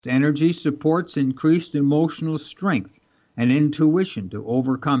Energy supports increased emotional strength and intuition to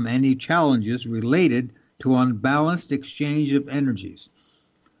overcome any challenges related to unbalanced exchange of energies.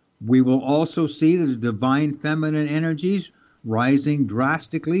 We will also see the divine feminine energies rising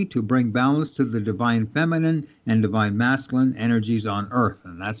drastically to bring balance to the divine feminine and divine masculine energies on Earth.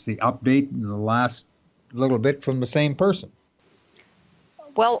 And that's the update in the last little bit from the same person.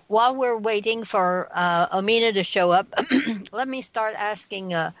 Well, while we're waiting for Amina to show up, let me start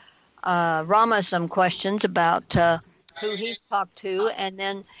asking Rama some questions about who he's talked to, and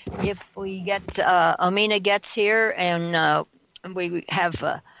then if we get Amina gets here and we have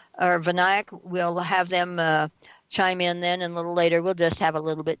or Vinayak, we'll have them chime in then, and a little later we'll just have a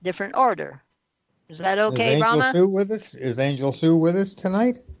little bit different order. Is that Is okay, Angel Rama? Sue with us? Is Angel Sue with us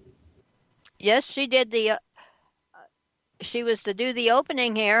tonight? Yes, she did the. She was to do the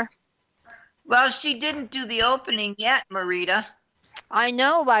opening here. Well, she didn't do the opening yet, Marita. I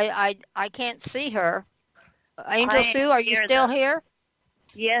know. I can't see her. Angel Sue, are you still here?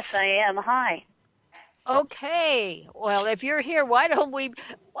 Yes, I am. Hi. Okay. Well, if you're here, why don't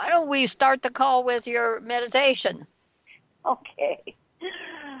we start the call with your meditation? Okay.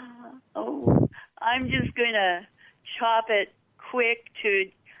 Oh, I'm just going to chop it quick to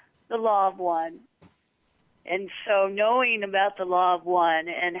the law of one. And so knowing about the law of one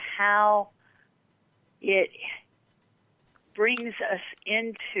and how it brings us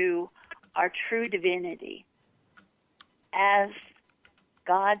into our true divinity as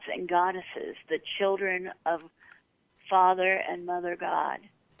gods and goddesses, the children of Father and Mother God,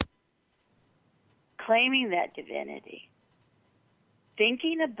 claiming that divinity,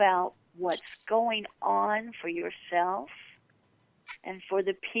 thinking about what's going on for yourself and for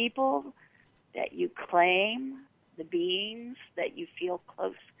the people that you claim, the beings that you feel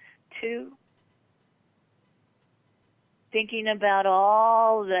close to, thinking about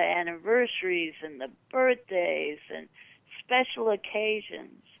all the anniversaries and the birthdays and special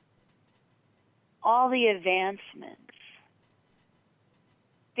occasions, all the advancements,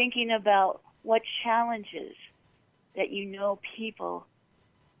 thinking about what challenges that you know people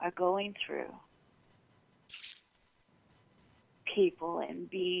are going through, people and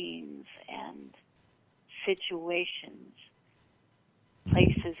beings and situations,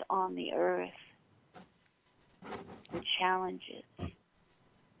 places on the earth, the challenges.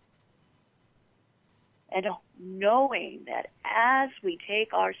 And knowing that as we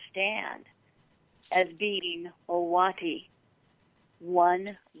take our stand as being Owati,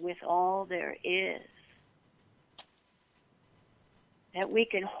 one with all there is, that we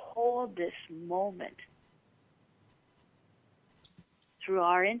can hold this moment through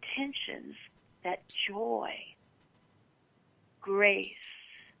our intentions, that joy, grace,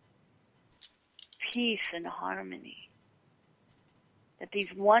 peace, and harmony, that these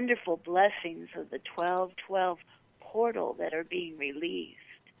wonderful blessings of the 1212 portal that are being released,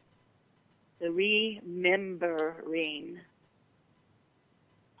 the remembering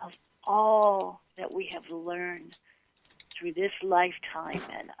of all that we have learned through this lifetime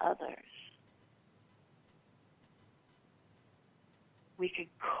and others, we could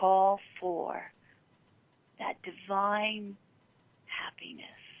call for that divine happiness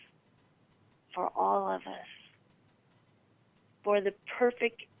for all of us, for the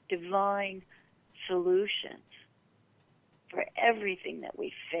perfect divine solutions for everything that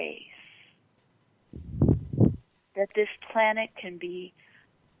we face, that this planet can be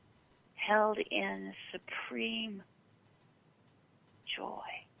held in supreme joy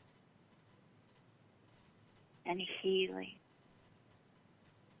and healing,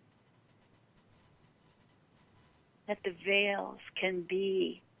 that the veils can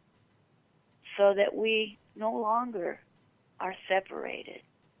be so that we no longer are separated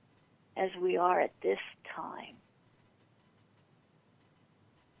as we are at this time,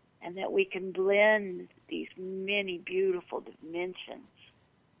 and that we can blend these many beautiful dimensions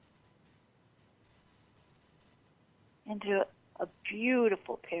into a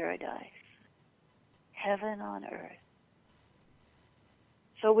beautiful paradise, heaven on earth.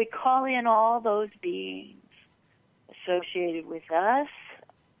 So we call in all those beings associated with us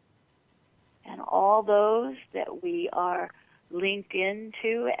and all those that we are linked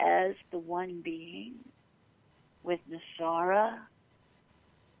into as the one being, with Nasara,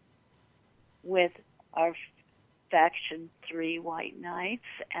 with our Faction 3 White Knights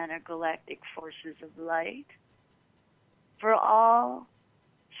and our Galactic Forces of Light, for all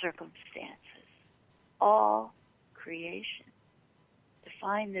circumstances, all creation, to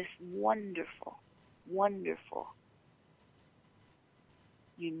find this wonderful, wonderful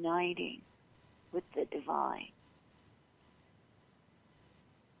uniting with the divine.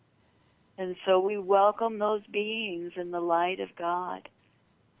 And so we welcome those beings in the light of God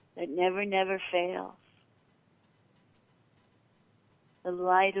that never, never fails. The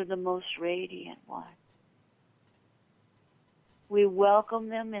light of the most radiant one. We welcome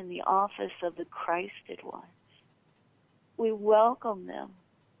them in the office of the Christed ones. We welcome them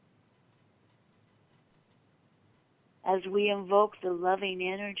as we invoke the loving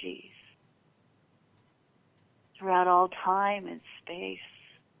energies throughout all time and space,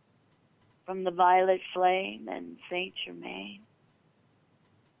 from the violet flame and Saint Germain.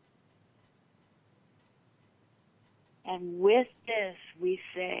 And with this we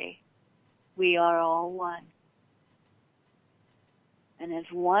say, we are all one. And as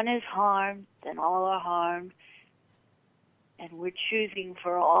one is harmed, then all are harmed. And we're choosing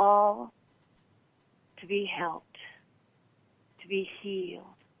for all to be helped, to be healed.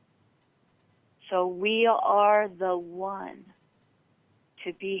 So we are the one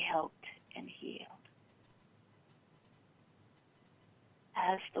to be helped and healed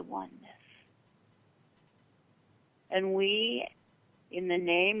as the oneness. And we, in the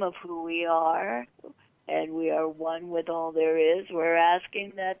name of who we are, and we are one with all there is, we're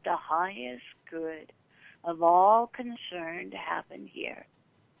asking that the highest good of all concerned happen here.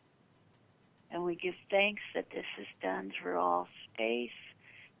 And we give thanks that this is done through all space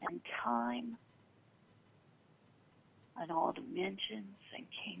and time and all dimensions and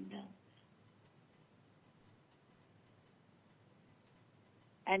kingdoms.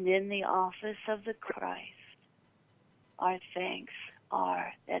 And in the office of the Christ, our thanks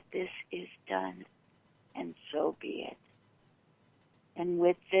are that this is done, and so be it. And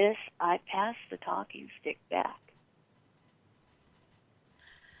with this, I pass the talking stick back.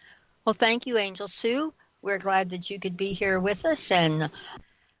 Well, thank you, Angel Sue. We're glad that you could be here with us, and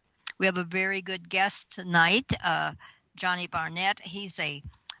we have a very good guest tonight, Johnny Barnett. He's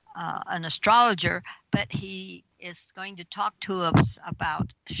an astrologer, but he is going to talk to us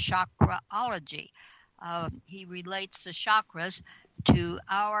about chakraology. He relates the chakras to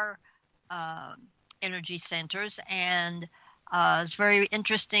our energy centers, and it's a very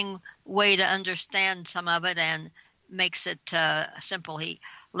interesting way to understand some of it and makes it simple. He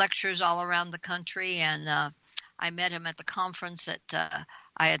lectures all around the country, and I met him at the conference that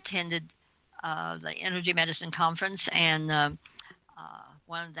I attended, the Energy Medicine Conference, and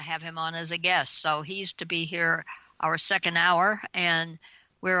wanted to have him on as a guest. So he's to be here our second hour, and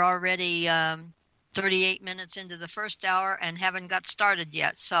we're already 38 minutes into the first hour and haven't got started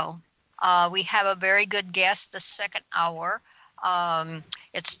yet. So we have a very good guest the second hour.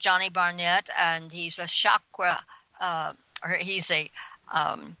 It's Johnny Barnett, and he's a chakra, or he's a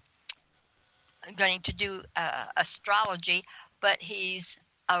going to do astrology, but he's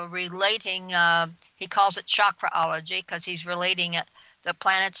relating, he calls it chakraology because he's relating the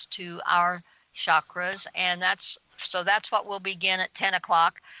planets to our chakras, and that's what we'll begin at 10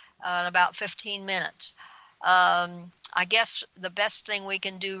 o'clock in about 15 minutes. I guess the best thing we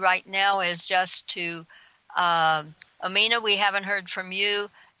can do right now is just to, Amina, we haven't heard from you,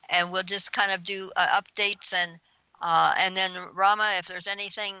 and we'll just kind of do updates, and then Rama, if there's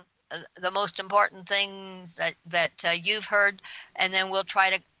anything, the most important things that you've heard, and then we'll try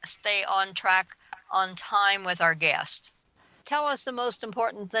to stay on track, on time with our guest. Tell us the most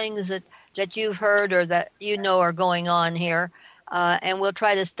important things that you've heard or that you know are going on here, and we'll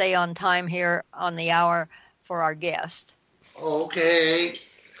try to stay on time here on the hour for our guest. Okay.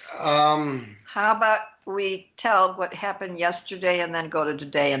 How about we tell what happened yesterday and then go to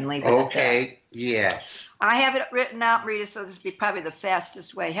today and leave it at that? Okay, yes. I have it written out, Rita, so this will be probably the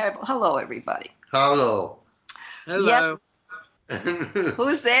fastest way. Hello, everybody. Hello. Hello.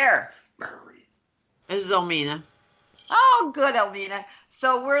 Who's there? This is Omina. Oh, good, Elmina.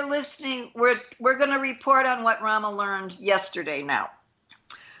 So we're listening. We're going to report on what Rama learned yesterday now.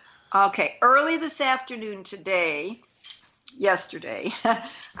 Okay, early this afternoon yesterday,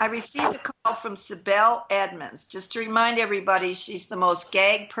 I received a call from Sibel Edmonds. Just to remind everybody, she's the most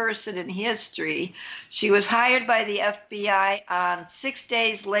gagged person in history. She was hired by the FBI on 6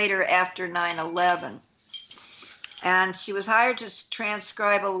 days later after 9/11. And she was hired to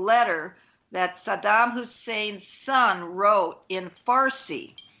transcribe a letter that Saddam Hussein's son wrote in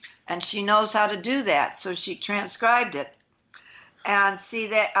Farsi. And she knows how to do that, so she transcribed it. And see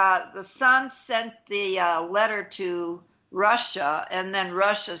that the son sent the letter to Russia, and then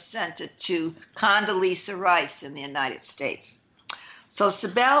Russia sent it to Condoleezza Rice in the United States. So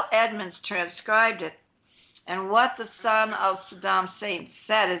Sibel Edmonds transcribed it, and what the son of Saddam Hussein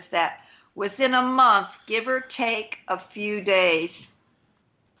said is that within a month, give or take a few days,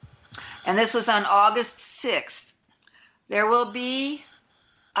 and this was on August 6th, there will be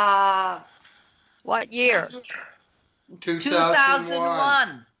What year?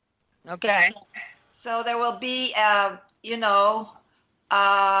 2001. Okay. So there will be, a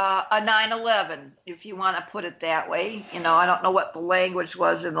 9/11, if you want to put it that way. I don't know what the language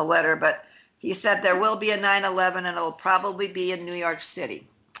was in the letter, but he said there will be a 9/11 and it'll probably be in New York City.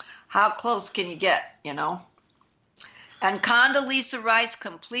 How close can you get, And Condoleezza Rice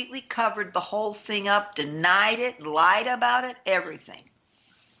completely covered the whole thing up, denied it, lied about it, everything.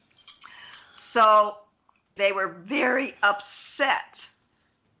 So they were very upset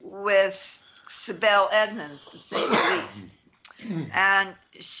with Sibel Edmonds, to say the least. And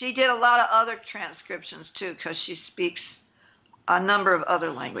she did a lot of other transcriptions too, because she speaks a number of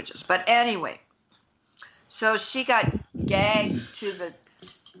other languages. But anyway, so she got gagged to the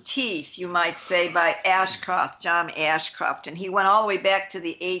teeth, you might say, by John Ashcroft, and he went all the way back to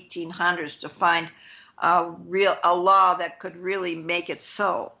the 1800s to find a law that could really make it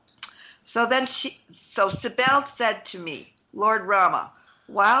so. So Sibel said to me, Lord Rama,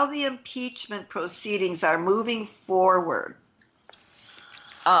 while the impeachment proceedings are moving forward,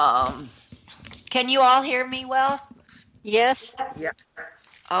 can you all hear me well? Yes. Yeah.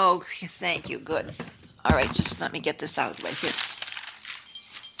 Oh, thank you. Good. All right, just let me get this out right here.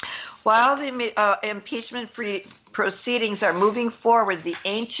 While the impeachment proceedings are moving forward, the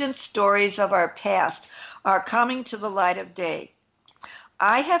ancient stories of our past are coming to the light of day.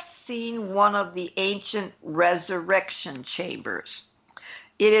 I have seen one of the ancient resurrection chambers.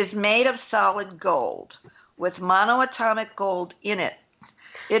 It is made of solid gold, with monoatomic gold in it.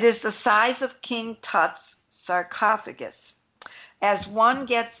 It is the size of King Tut's sarcophagus. As one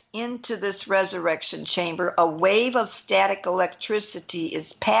gets into this resurrection chamber, a wave of static electricity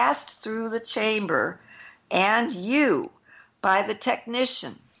is passed through the chamber and you by the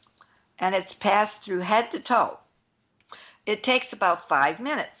technician, and it's passed through head to toe. It takes about 5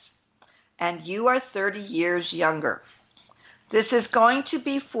 minutes, and you are 30 years younger. This is going to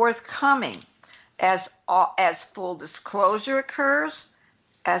be forthcoming as full disclosure occurs,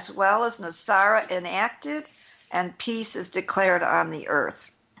 as well as Nasara enacted, and peace is declared on the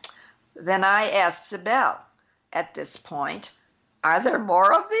earth. Then I asked Sibel at this point, are there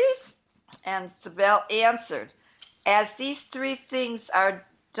more of these? And Sibel answered, as these 3 things are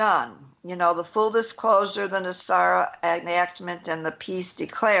done, the full disclosure, the Nasara enactment, and the peace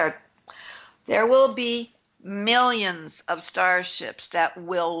declared, there will be millions of starships that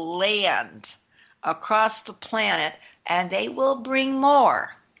will land across the planet, and they will bring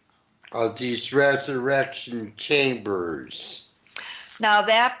more of these resurrection chambers. Now,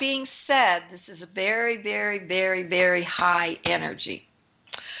 that being said, this is a very, very, very, very high energy.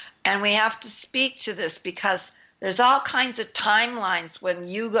 And we have to speak to this because there's all kinds of timelines when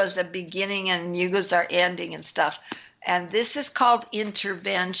yugas are beginning and yugas are ending and stuff. And this is called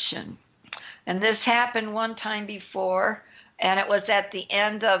intervention. And this happened one time before, and it was at the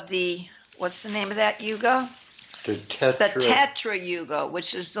end of what's the name of that yuga? The Tetra Yuga,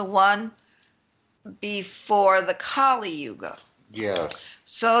 which is the one before the Kali Yuga. Yeah.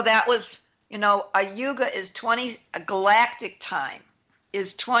 So that was, a yuga is a galactic time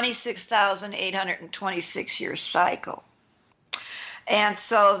is 26,826 year cycle. And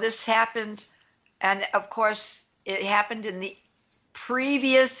so this happened, and of course it happened in the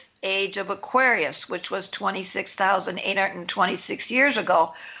previous age of Aquarius, which was 26,826 years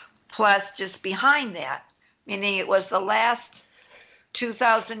ago, plus just behind that, meaning it was the last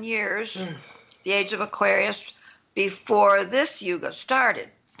 2,000 years, the age of Aquarius, before this yuga started,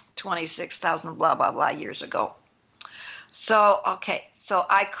 26,000 blah, blah, blah years ago. So, okay, so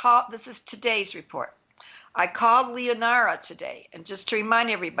this is today's report. I called Leonara today, and just to remind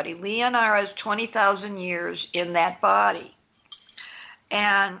everybody, Leonara is 20,000 years in that body.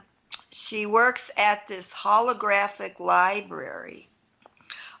 And she works at this holographic library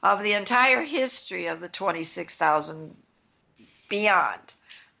of the entire history of the 26,000 beyond.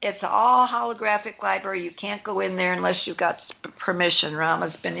 It's all holographic library. You can't go in there unless you've got permission.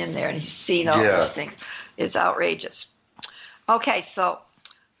 Rama's been in there and he's seen all these things. It's outrageous. Okay, so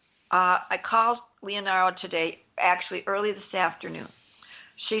I called Leonardo today, actually early this afternoon.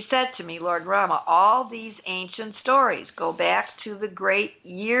 She said to me, Lord Rama, all these ancient stories go back to the great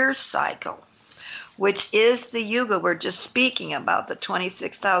year cycle, which is the yuga we're just speaking about, the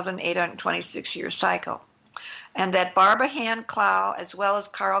 26,826 year cycle. And that Barbara Hand Clow, as well as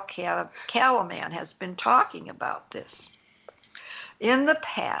Carl Calaman, has been talking about this. In the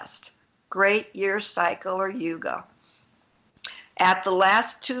past, great year cycle or yuga, at the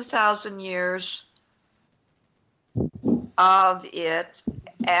last 2,000 years of it,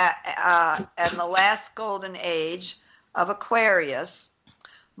 and the last golden age of Aquarius,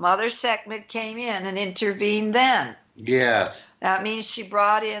 Mother Sekhmet came in and intervened then. Yes. That means she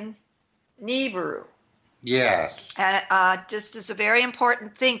brought in Nibiru. Yes. And just as a very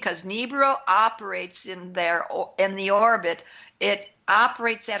important thing, because Nibiru operates in the orbit, it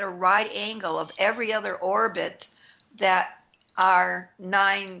operates at a right angle of every other orbit that our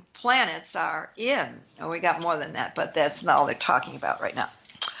 9 planets are in. Oh, we got more than that, but that's not all they're talking about right now.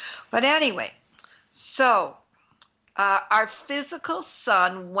 But anyway, so our physical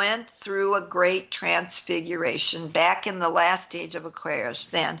sun went through a great transfiguration back in the last stage of Aquarius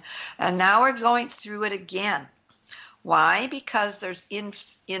then, and now we're going through it again. Why? Because there's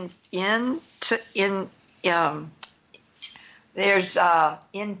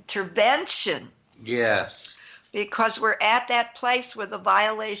intervention. Yes. Because we're at that place where the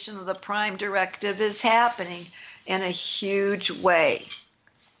violation of the prime directive is happening in a huge way.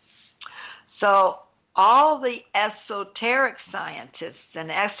 So all the esoteric scientists and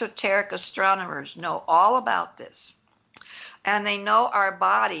esoteric astronomers know all about this. And they know our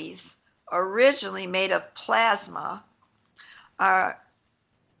bodies, originally made of plasma, are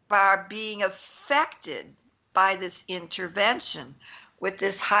being affected by this intervention with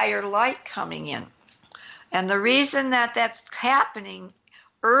this higher light coming in. And the reason that that's happening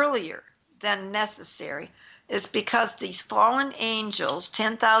earlier than necessary is because these fallen angels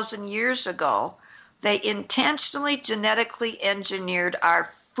 10,000 years ago, they intentionally genetically engineered our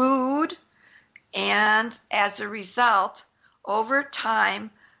food, and as a result, over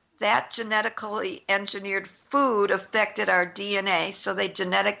time, that genetically engineered food affected our DNA, so they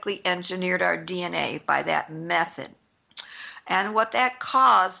genetically engineered our DNA by that method. And what that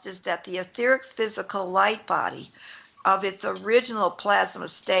caused is that the etheric physical light body of its original plasma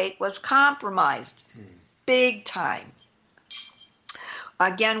state was compromised big time.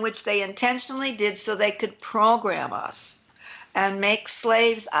 Again, which they intentionally did so they could program us and make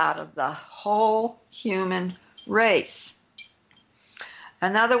slaves out of the whole human race.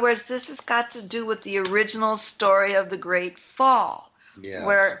 In other words, this has got to do with the original story of the Great Fall,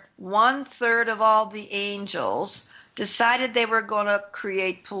 where 1/3 of all the angels decided they were going to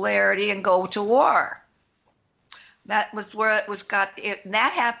create polarity and go to war. That was where it was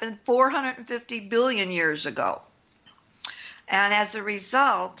that happened 450 billion years ago. And as a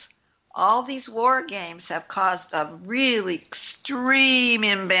result, all these war games have caused a really extreme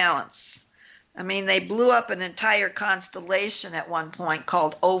imbalance. I mean, they blew up an entire constellation at one point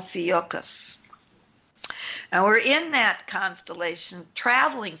called Ophiuchus. And we're in that constellation,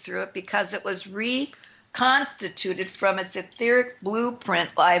 traveling through it because it was reconstituted from its etheric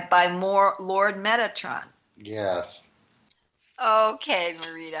blueprint by Lord Metatron. Yes. Okay,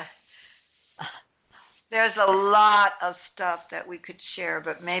 Marita. There's a lot of stuff that we could share,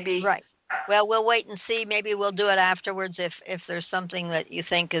 but maybe... Right. Well, we'll wait and see. Maybe we'll do it afterwards if there's something that you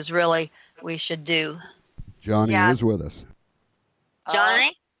think is really we should do. Johnny is with us.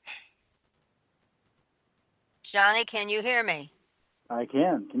 Johnny? Johnny, can you hear me? I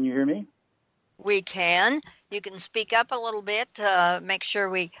can. Can you hear me? We can. You can speak up a little bit. Make sure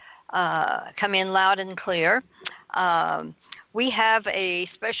we come in loud and clear. We have a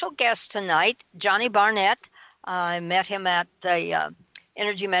special guest tonight, Johnny Barnett. I met him at the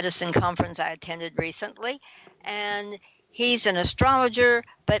energy medicine conference I attended recently, and he's an astrologer,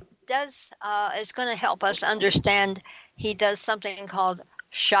 but is going to help us understand. He does something called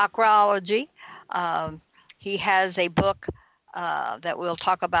chakraology. He has a book that we'll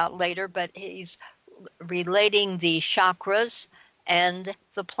talk about later, but he's relating the chakras and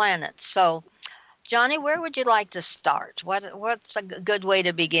the planets. So, Johnny, where would you like to start? What's a good way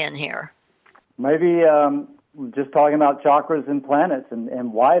to begin here? Maybe just talking about chakras and planets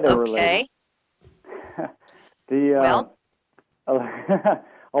and why they're related. Well, a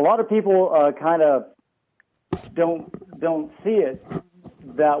lot of people kind of don't see it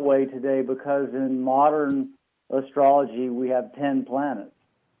that way today, because in modern astrology we have 10 planets.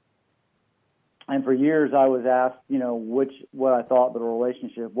 And for years I was asked, what I thought the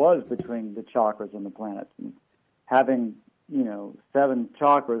relationship was between the chakras and the planets. And having, 7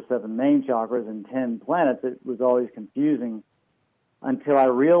 chakras, 7 main chakras and 10 planets, it was always confusing until I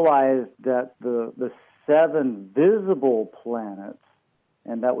realized that the 7 visible planets,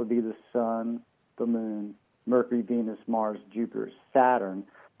 and that would be the Sun, the Moon, Mercury, Venus, Mars, Jupiter, Saturn,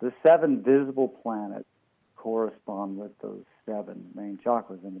 the 7 visible planets correspond with those 7 main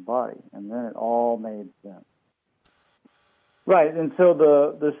chakras in the body. And then it all made sense. Right, and so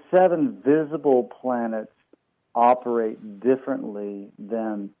the 7 visible planets operate differently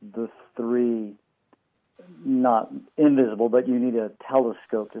than the 3 not invisible, but you need a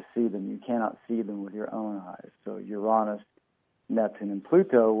telescope to see them. You cannot see them with your own eyes. So Uranus, Neptune and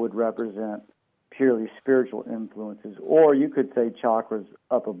Pluto would represent purely spiritual influences, or you could say chakras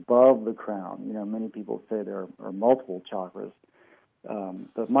up above the crown. Many people say there are multiple chakras,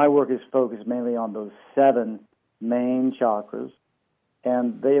 but my work is focused mainly on those 7 main chakras,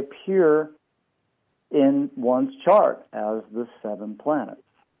 and they appear in one's chart as the 7 planets.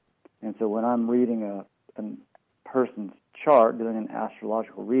 And so when I'm reading a person's chart, doing an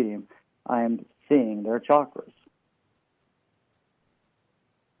astrological reading, I am seeing their chakras.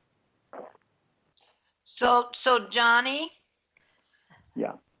 So Johnny?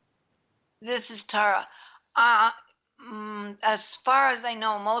 Yeah. This is Tara. As far as I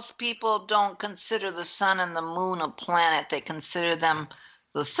know, most people don't consider the sun and the moon a planet. They consider them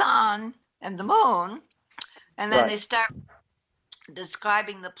the sun and the moon, and then they start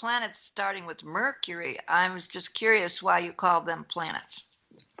describing the planets starting with Mercury. I was just curious why you call them planets.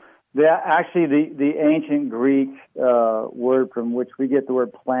 Actually, the ancient Greek word from which we get the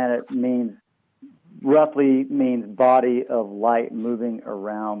word planet roughly means body of light moving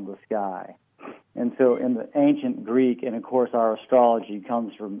around the sky. And so in the ancient Greek, and of course our astrology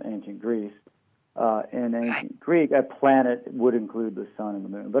comes from ancient Greece, in ancient Greek, a planet would include the sun and the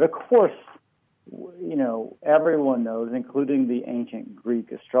moon. But of course, everyone knows, including the ancient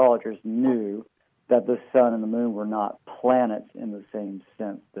Greek astrologers, knew that the sun and the moon were not planets in the same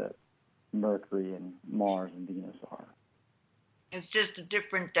sense that Mercury and Mars and Venus are. It's just a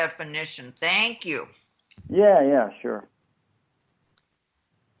different definition. Thank you. Yeah, sure.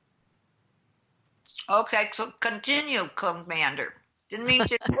 Okay, so continue, Commander. Didn't mean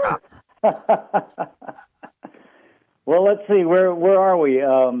to interrupt. Well, let's see. Where are we?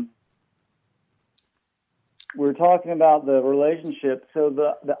 We're talking about the relationship. So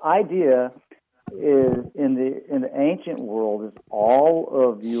the idea is in the ancient world is all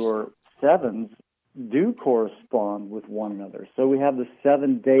of your 7s do correspond with one another. So we have the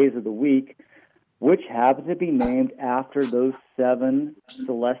 7 days of the week, which happen to be named after those 7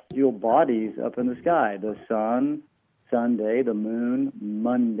 celestial bodies up in the sky: the sun, Sunday; the moon,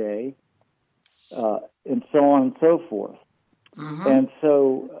 Monday, and so on and so forth. Mm-hmm. And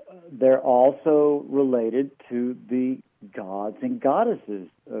so they're also related to the gods and goddesses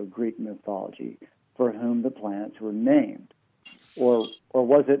of Greek mythology, for whom the planets were named. Or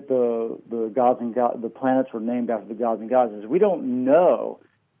was it the gods and the planets were named after the gods and goddesses? We don't know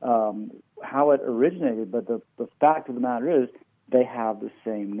how it originated, but the fact of the matter is they have the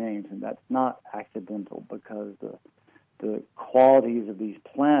same names, and that's not accidental, because the qualities of these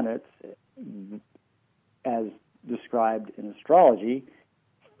planets, as described in astrology,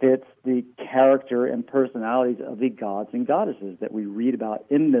 fits the character and personalities of the gods and goddesses that we read about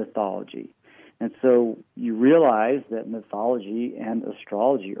in mythology. And so you realize that mythology and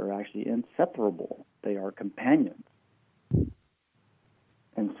astrology are actually inseparable. They are companions.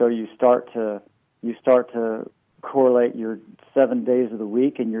 And so you start to correlate your 7 days of the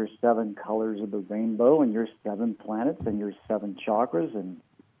week and your 7 colors of the rainbow and your 7 planets and your 7 chakras. And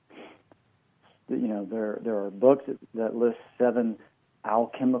there are books that list 7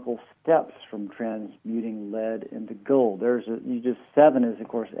 alchemical steps from transmuting lead into gold. 7 is, of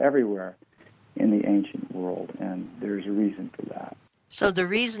course, everywhere in the ancient world, and there's a reason for that. So the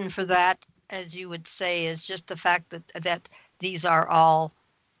reason for that, as you would say, is just the fact that these are all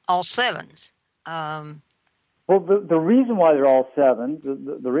 7s. Well, the reason why they're all 7,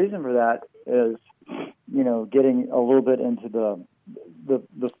 the reason for that is, getting a little bit into the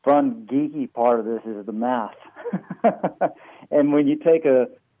fun, geeky part of this is the math. And when you take a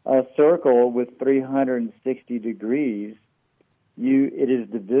circle with 360 degrees, it is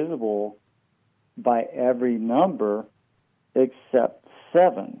divisible by every number except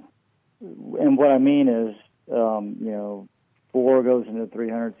 7. And what I mean is, 4 goes into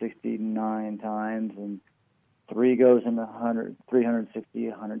 369 times, and 3 goes into 360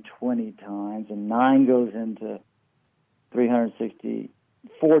 120 times, and 9 goes into 360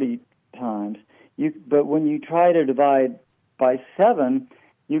 40 times. But when you try to divide by 7,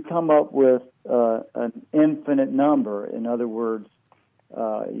 you come up with an infinite number. In other words,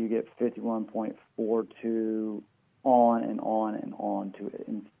 you get 51.42 on and on and on to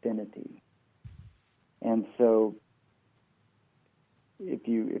infinity. And so if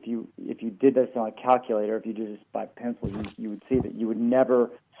you did this on a calculator, if you did this by pencil, you would see that you would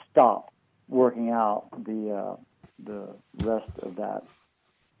never stop working out the rest of that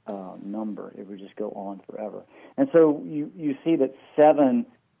number. It would just go on forever. And so you see that 7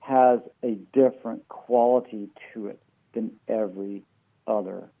 has a different quality to it than every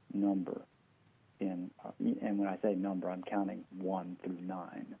other number. And when I say number, I'm counting 1 through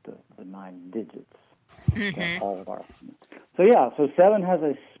 9, the 9 digits. Mm-hmm. All of our. So 7 has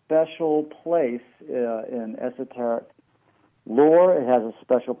a special place in esoteric lore. It has a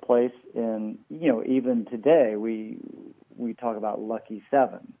special place in, even today we talk about lucky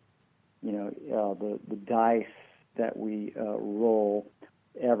 7. The dice that we roll,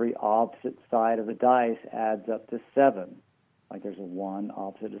 every opposite side of the dice adds up to 7. Like there's a 1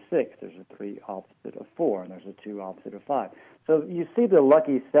 opposite of 6, there's a 3 opposite of 4, and there's a 2 opposite of 5. So you see the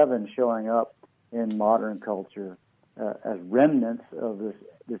lucky 7 showing up in modern culture as remnants of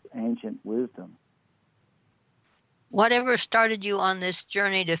this ancient wisdom. Whatever started you on this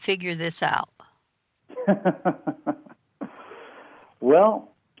journey to figure this out?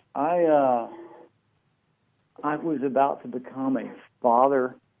 Well, I was about to become a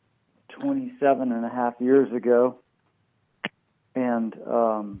father 27 and a half years ago, and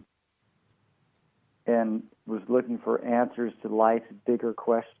was looking for answers to life's bigger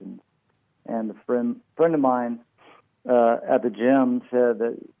questions. And a friend of mine at the gym said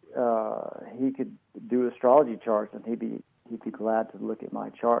that he could do astrology charts, and he'd be glad to look at my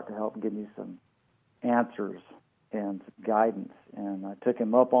chart to help give me some answers and some guidance. And I took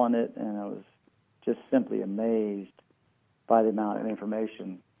him up on it, and I was just simply amazed by the amount of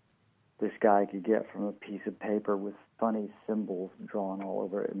information this guy could get from a piece of paper with funny symbols drawn all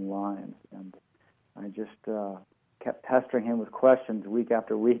over it in lines. And I just kept pestering him with questions week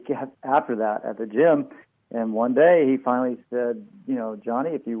after week after that at the gym. And one day he finally said,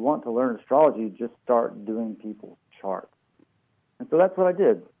 Johnny, if you want to learn astrology, just start doing people's charts. And so that's what I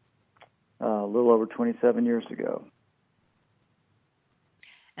did a little over 27 years ago.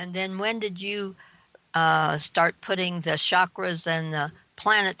 And then when did you start putting the chakras and the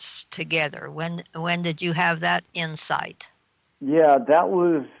planets together? When did you have that insight? Yeah, that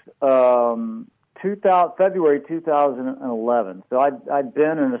was February 2011. So I'd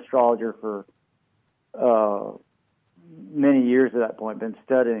been an astrologer for many years at that point, been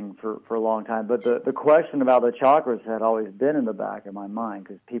studying for a long time. But the question about the chakras had always been in the back of my mind,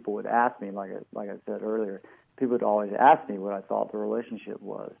 because people would ask me, like I said earlier, people would always ask me what I thought the relationship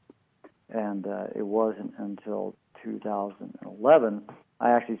was. And it wasn't until 2011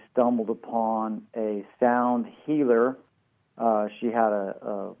 I actually stumbled upon a sound healer. She had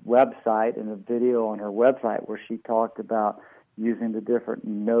a website and a video on her website where she talked about using the different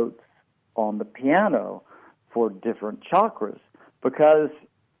notes on the piano for different chakras, because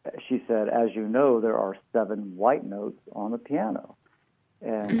she said, as you know, there are 7 white notes on the piano.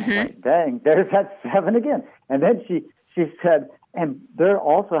 And I was like, dang, there's that 7 again. And then she said, and there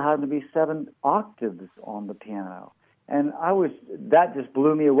also happen to be 7 octaves on the piano. And that just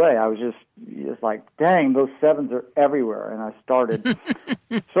blew me away. I was just like, dang, those 7s are everywhere. And I started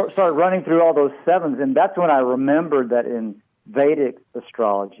running through all those 7s. And that's when I remembered that in Vedic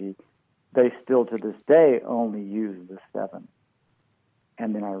astrology, they still to this day only use the 7.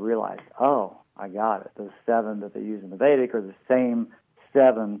 And then I realized, oh, I got it. Those 7 that they use in the Vedic are the same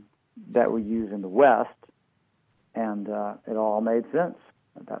 7 that we use in the West. And it all made sense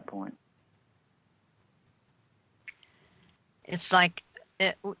at that point. It's like,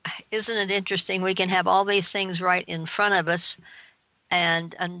 isn't it interesting? We can have all these things right in front of us,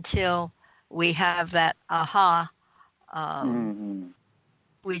 and until we have that aha,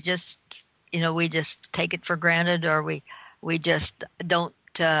 we just take it for granted, or we just don't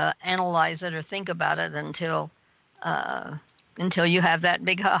analyze it or think about it until you have that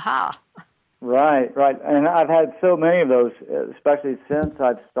big aha. Right. And I've had so many of those, especially since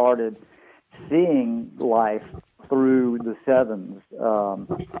I've started seeing life through the 7s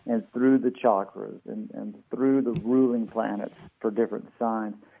and through the chakras and through the ruling planets for different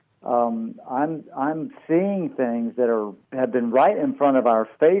signs. I'm seeing things that have been right in front of our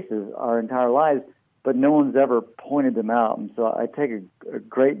faces our entire lives, but no one's ever pointed them out. And so I take a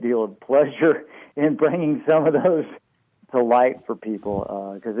great deal of pleasure in bringing some of those to light for people,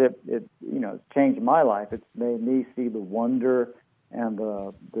 because it changed my life. It's made me see the wonder and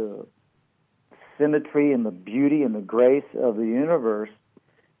the symmetry and the beauty and the grace of the universe,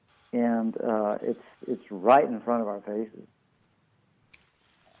 and it's right in front of our faces.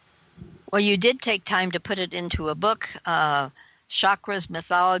 Well, you did take time to put it into a book, Chakras,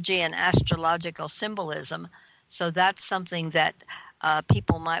 Mythology, and Astrological Symbolism. So that's something that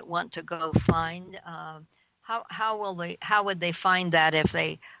people might want to go find. How would they find that if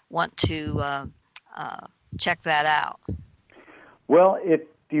they want to check that out? Well, if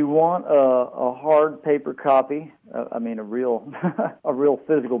you want a hard paper copy, a real a real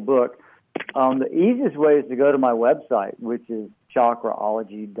physical book, the easiest way is to go to my website, which is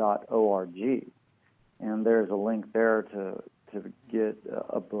chakraology.org, and there's a link there to to get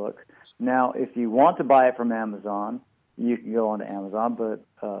a book. Now, if you want to buy it from Amazon, you can go onto Amazon, but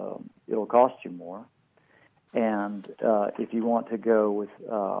it'll cost you more. And if you want to go with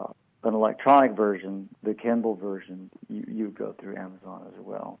an electronic version, the Kindle version, you go through Amazon as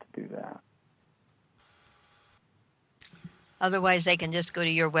well to do that. Otherwise, they can just go to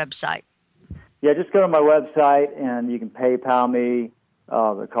your website. Yeah, just go to my website, and you can PayPal me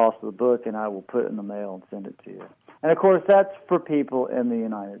the cost of the book, and I will put it in the mail and send it to you. And, of course, that's for people in the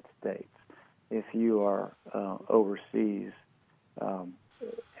United States. If you are overseas,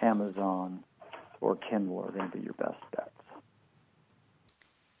 Amazon or Kindle are going to be your best bets.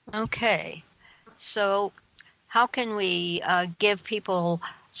 Okay. So how can we give people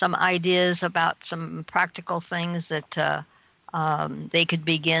some ideas about some practical things that they could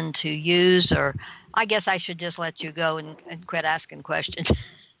begin to use? Or I guess I should just let you go and quit asking questions.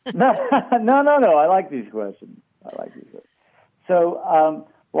 No. I like these questions. So,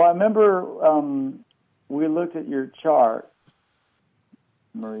 well, I remember we looked at your chart,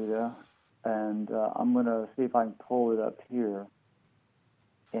 Marita, and I'm going to see if I can pull it up here.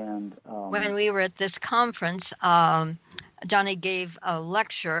 And when we were at this conference, Johnny gave a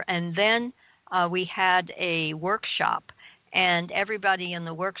lecture, and then we had a workshop, and everybody in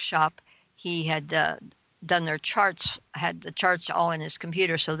the workshop, he had done their charts, had the charts all in his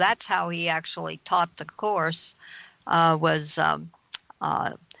computer. So that's how he actually taught the course, was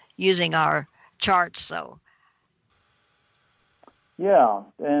using our charts. So yeah,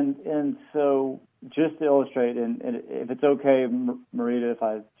 and so just to illustrate, and if it's okay, Marita, if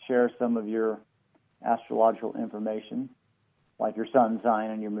I share some of your astrological information, like your sun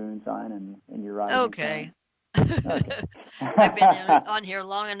sign and your moon sign and your rising okay. sign. Okay. I've been on here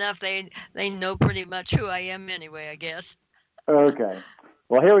long enough. They know pretty much who I am anyway, I guess. Okay.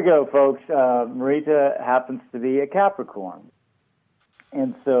 Well, here we go, folks. Marita happens to be a Capricorn.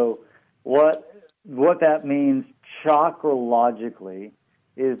 And so what that means chakrologically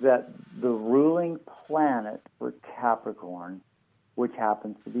is that the ruling planet for Capricorn, which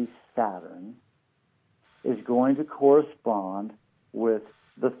happens to be Saturn, is going to correspond with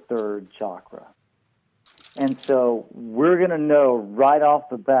the third chakra. And so we're going to know right off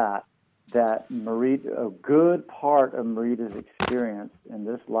the bat that Marita, a good part of Marita's experience in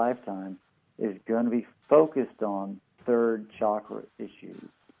this lifetime is going to be focused on third chakra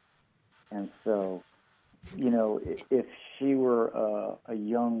issues. And so, if she were a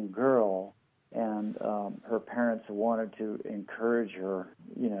young girl and her parents wanted to encourage her,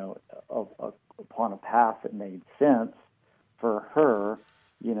 upon a path that made sense for her,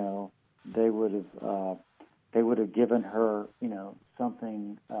 they would have given her,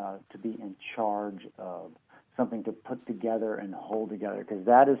 something to be in charge of, something to put together and hold together, because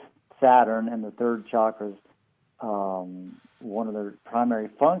that is Saturn, and the third chakra's one of their primary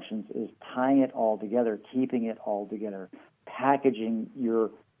functions is tying it all together, keeping it all together, packaging your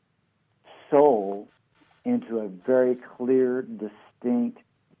soul into a very clear, distinct,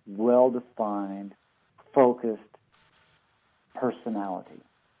 well-defined, focused personality.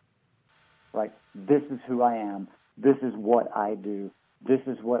 Right? This is who I am. This is what I do. This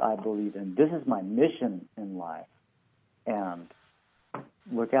is what I believe in. This is my mission in life. And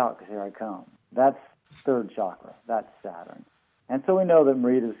look out, because here I come. That's third chakra. That's Saturn. And so we know that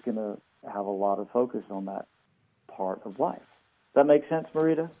Marita's going to have a lot of focus on that part of life. Does that make sense,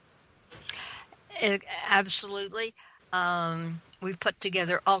 Marita? Absolutely. We've put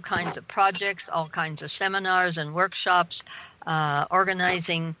together all kinds of projects, all kinds of seminars and workshops,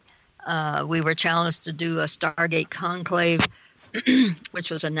 organizing. We were challenged to do a Stargate conclave,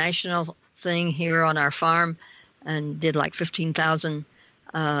 which was a national thing here on our farm, and did like 15,000,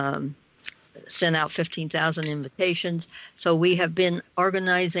 sent out 15,000 invitations. So we have been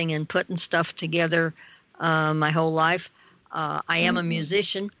organizing and putting stuff together my whole life. I am a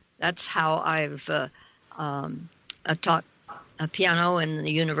musician. That's how I've taught piano in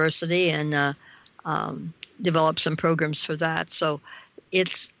the university and developed some programs for that. So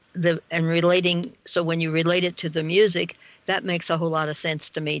it's relating. So when you relate it to the music, that makes a whole lot of sense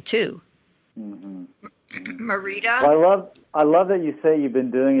to me too. Mm-hmm. Marita? Well, I love that you say you've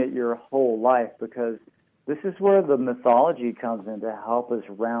been doing it your whole life, because this is where the mythology comes in to help us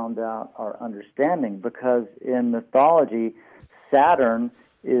round out our understanding, because in mythology, Saturn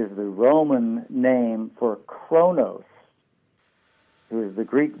is the Roman name for Kronos, who is the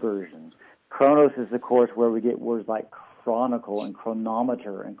Greek version. Kronos is, of course, where we get words like chronicle and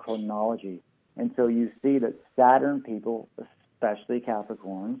chronometer and chronology. And so you see that Saturn people, especially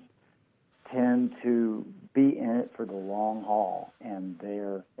Capricorns, tend to be in it for the long haul, and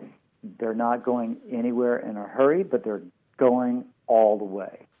they're not going anywhere in a hurry, but they're going all the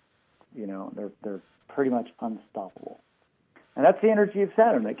way. They're pretty much unstoppable. And that's the energy of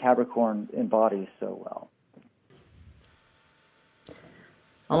Saturn that Capricorn embodies so well.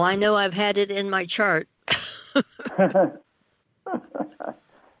 Well, I know I've had it in my chart.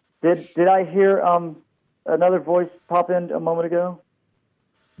 Did I hear another voice pop in a moment ago?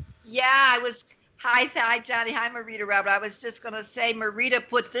 Yeah, I was. Hi, Johnny. Hi, Marita Robert. I was just going to say, Marita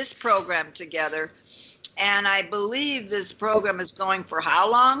put this program together, and I believe this program is going for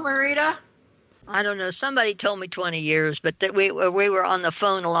how long, Marita? I don't know. Somebody told me 20 years, but that we were on the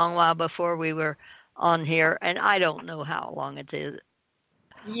phone a long while before we were on here, and I don't know how long it is.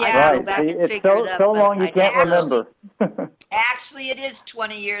 Yeah, right. Back and It's figure it up, so long you can't remember. Actually, it is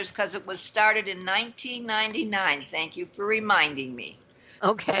 20 years because it was started in 1999. Thank you for reminding me.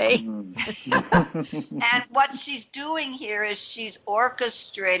 Okay. And what she's doing here is she's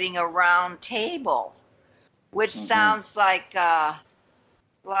orchestrating a round table, which sounds like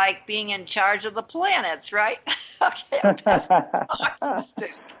being in charge of the planets, right? Okay, I'm just talking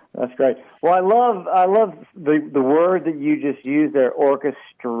stick. That's great. Well, I love the word that you just used there,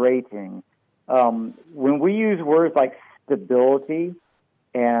 orchestrating. When we use words like stability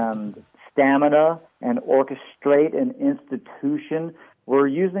and stamina and orchestrate and institution, we're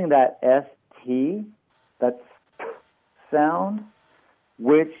using that ST, that sound,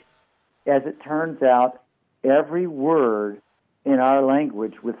 which, as it turns out, every word in our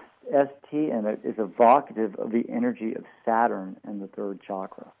language with ST in it is evocative of the energy of Saturn and the third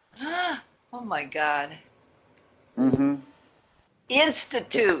chakra. Oh my God. Mm-hmm.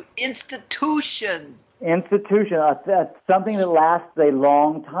 Institution. That's something that lasts a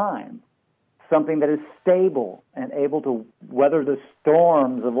long time, something that is stable and able to weather the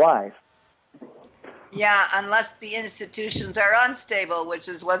storms of life. Yeah, unless the institutions are unstable, which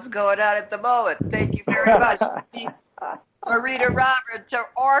is what's going on at the moment. Thank you very much, Marita Robert, to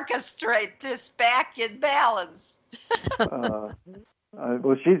orchestrate this back in balance.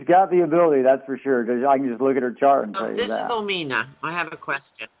 Well, she's got the ability, that's for sure. I can just look at her chart and tell you This that. is Omina. I have a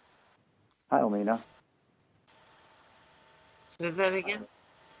question. Hi, Omina. Say that again?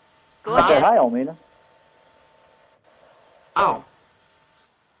 Go I said, ahead. hi, Omina. Oh.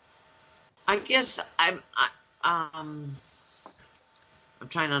 I guess I'm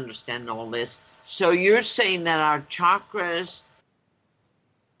trying to understand all this. So you're saying that our chakras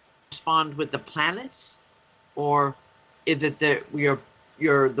correspond with the planets, or is it that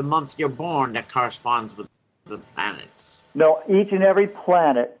you're the month you're born that corresponds with the planets? No, each and every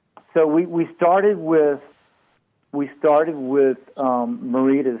planet. So we started with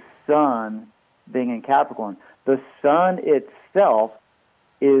Marita's sun being in Capricorn. The sun itself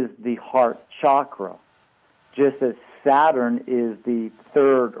is the heart chakra, just as Saturn is the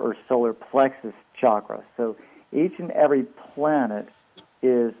third or solar plexus chakra. So each and every planet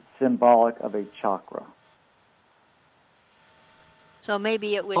is symbolic of a chakra. So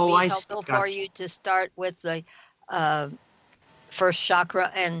maybe it would be helpful for you to start with the first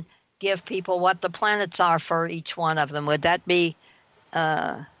chakra and give people what the planets are for each one of them. Would that be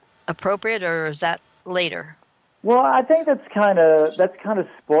appropriate, or is that later? Well, I think that's kind of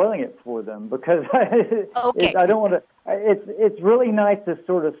spoiling it for them, because Okay. I don't want to. It's really nice to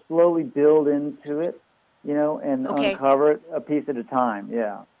sort of slowly build into it, and uncover it a piece at a time.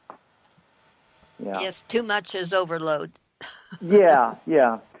 Yeah. Yes, too much is overload. Yeah.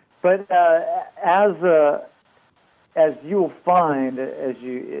 But as you'll find, if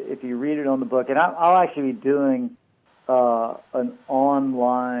you read it on the book, and I'll actually be doing an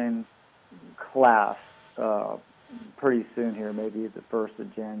online class pretty soon here, maybe the 1st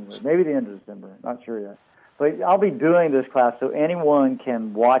of January, maybe the end of December, not sure yet. But I'll be doing this class so anyone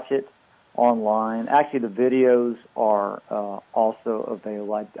can watch it online. Actually, the videos are also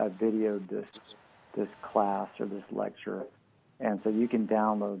available. I videoed this class or this lecture, and so you can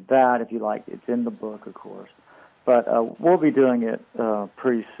download that if you like. It's in the book, of course. But we'll be doing it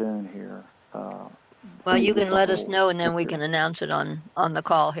pretty soon here. Well, you can let us know, and then we can announce it on the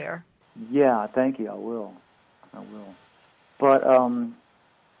call here. Yeah, thank you. I will. But,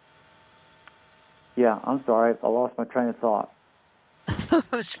 yeah, I'm sorry. I lost my train of thought.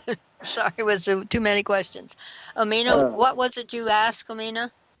 Sorry, it was too many questions. Amina, what was it you asked, Amina?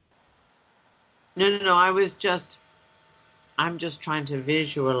 No. I'm just trying to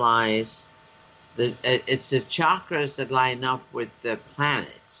visualize it's the chakras that line up with the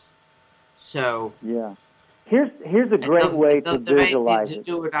planets. So yeah, here's a great way to visualize it. To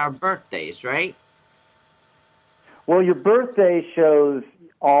do with our birthdays, right? Well, your birthday shows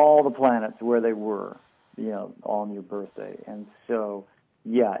all the planets where they were, on your birthday, and so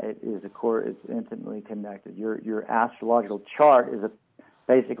yeah, it is it's intimately connected. Your astrological chart is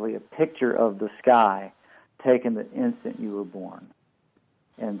basically a picture of the sky taken the instant you were born.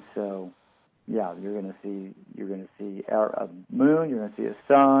 And so, yeah, you're going to see a moon, you're going to see a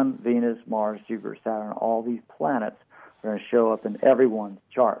sun, Venus, Mars, Jupiter, Saturn. All these planets are going to show up in everyone's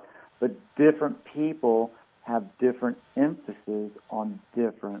chart. But different people have different emphasis on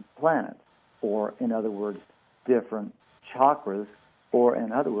different planets, or in other words, different chakras, or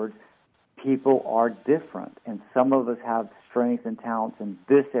in other words, people are different. And some of us have strengths and talents in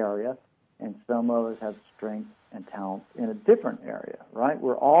this area, and some of us have strengths and talents in a different area, right?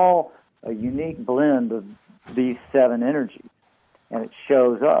 We're all a unique blend of these 7 energies, and it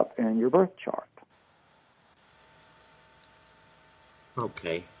shows up in your birth chart.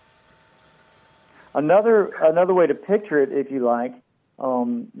 Okay. Another way to picture it, if you like,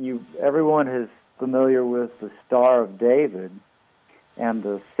 everyone is familiar with the Star of David and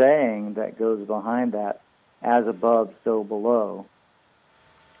the saying that goes behind that, as above, so below.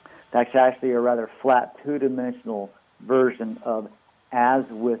 That's actually a rather flat 2-dimensional version of as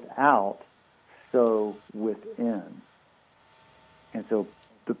without, so within. And so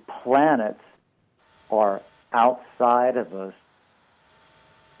the planets are outside of us,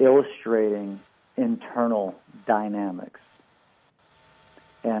 illustrating internal dynamics.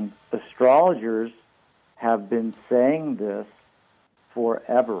 And astrologers have been saying this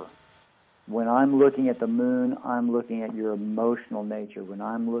forever. When I'm looking at the moon, I'm looking at your emotional nature. When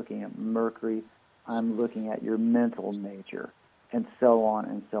I'm looking at Mercury, I'm looking at your mental nature, and so on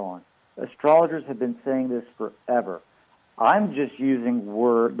and so on. Astrologers have been saying this forever. I'm just using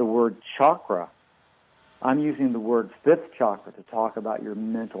the word chakra. I'm using the word 5th chakra to talk about your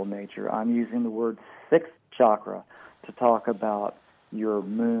mental nature. I'm using the word 6th chakra to talk about your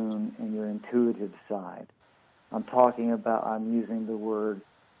moon and your intuitive side. I'm using the word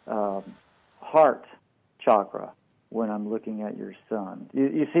heart chakra when I'm looking at your sun.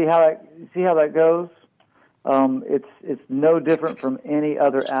 You see how that goes? It's no different from any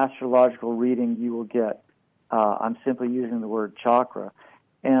other astrological reading you will get. I'm simply using the word chakra.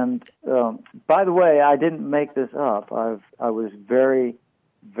 And by the way, I didn't make this up. I was very,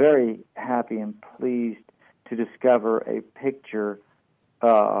 very happy and pleased to discover a picture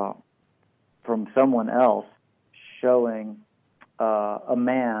from someone else showing a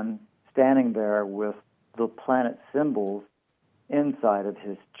man standing there with the planet symbols inside of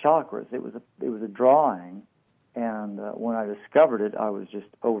his chakras. It was a drawing, and when I discovered it, I was just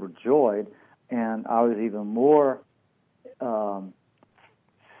overjoyed, and I was even more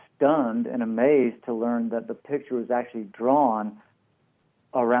stunned and amazed to learn that the picture was actually drawn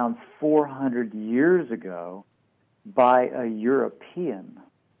around 400 years ago by a European.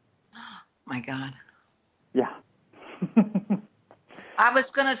 My God. Yeah. I was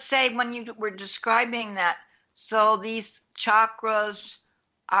going to say, when you were describing that, so these chakras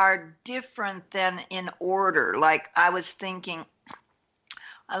are different than in order. Like, I was thinking,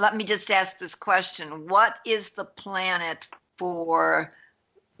 let me just ask this question. What is the planet for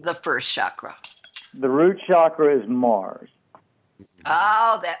the first chakra? The root chakra is Mars.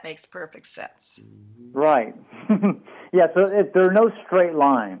 Oh, that makes perfect sense. Right. Yeah, so there are no straight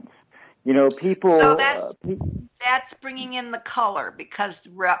lines. You know, people... So that's bringing in the color, because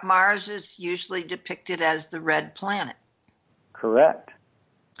Mars is usually depicted as the red planet. Correct.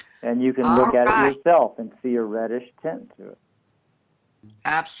 And you can look at it yourself and see a reddish tint to it.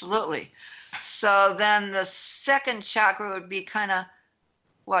 Absolutely. So then the second chakra would be kind of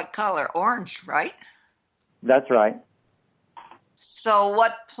what color? Orange, right? That's right. So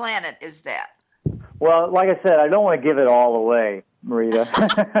what planet is that? Well, like I said, I don't want to give it all away, Marita.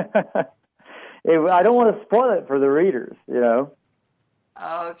 I don't want to spoil it for the readers, you know.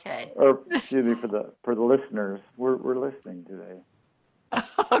 Okay. Or excuse me, for the listeners. We're listening today.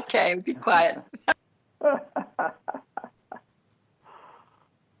 Okay, be quiet.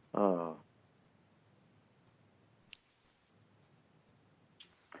 Oh.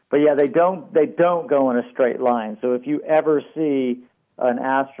 But yeah, they don't go in a straight line. So if you ever see an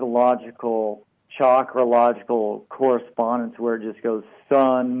astrological, chakrological correspondence where it just goes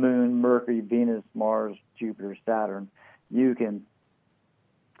Sun, Moon, Mercury, Venus, Mars, Jupiter, Saturn, you can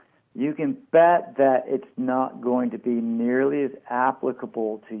bet that it's not going to be nearly as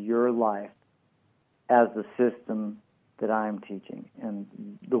applicable to your life as the system that I'm teaching. And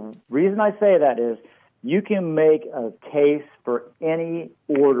the reason I say that is you can make a case for any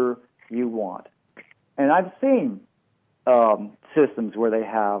order you want. And I've seen systems where they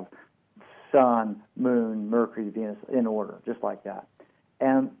have Sun, Moon, Mercury, Venus in order, just like that.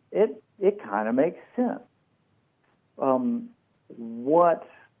 And it kind of makes sense. What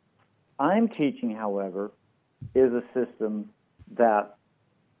I'm teaching, however, is a system that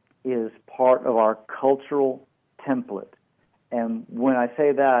is part of our cultural template. And when I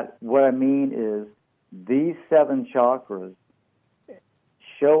say that, what I mean is these 7 chakras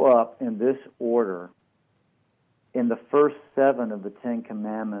show up in this order in the first 7 of the 10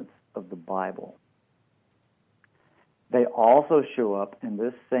 commandments of the Bible. They also show up in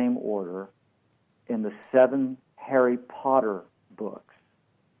this same order in the 7 Harry Potter books.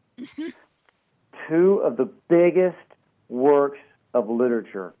 2 of the biggest works of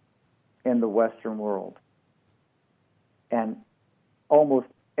literature in the Western world. And almost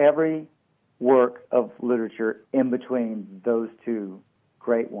every work of literature in between those 2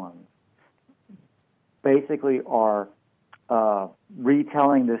 great ones basically are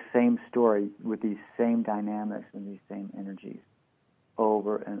retelling this same story with these same dynamics and these same energies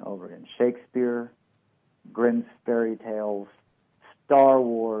over and over again. Shakespeare, Grimm's fairy tales, Star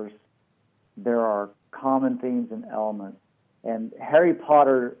Wars, there are common themes and elements. And Harry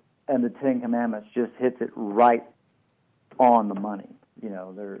Potter and the 10 Commandments just hits it right on the money. You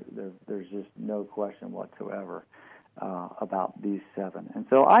know, there's just no question whatsoever about these 7. And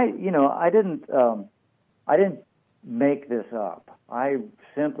so I didn't make this up. I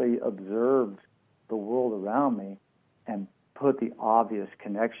simply observed the world around me and put the obvious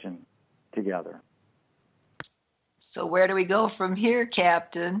connection together. So where do we go from here,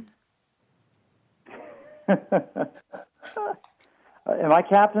 Captain? Am I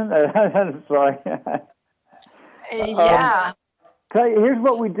Captain? Sorry. Yeah. Here's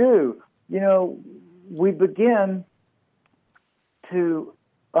what we do. You know, we begin to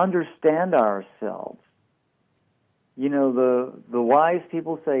understand ourselves. You know, the wise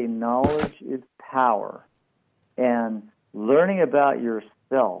people say knowledge is power. And learning about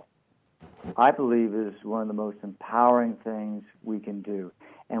yourself, I believe, is one of the most empowering things we can do.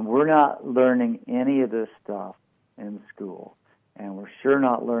 And we're not learning any of this stuff in school. And we're sure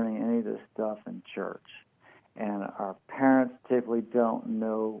not learning any of this stuff in church. And our parents typically don't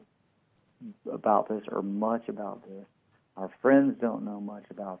know about this or much about this. Our friends don't know much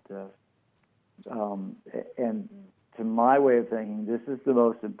about this. And to my way of thinking, this is the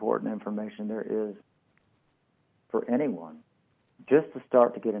most important information there is for anyone. Just to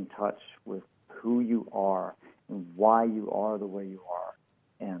start to get in touch with who you are and why you are the way you are,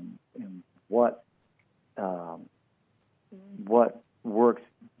 and what works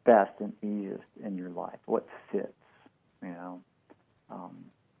best and easiest in your life, what fits. You know,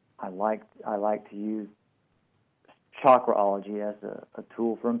 I like to use chakraology as a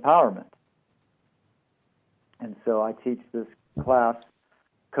tool for empowerment, and so I teach this class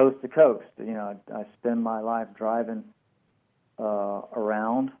coast to coast. You know, I spend my life driving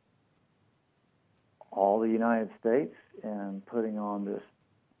around all the United States and putting on this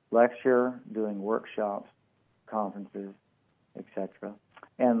lecture, doing workshops, conferences, etc.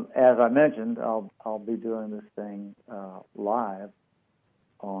 And as I mentioned, I'll be doing this thing live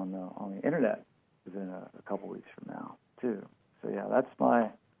on the internet within a couple weeks from now too. So yeah, that's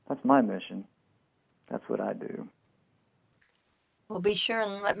my mission. That's what I do. Well, be sure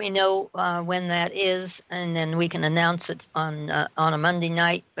and let me know when that is, and then we can announce it on a Monday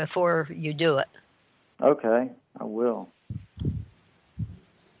night before you do it. Okay, I will.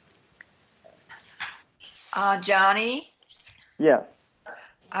 Johnny? Yes.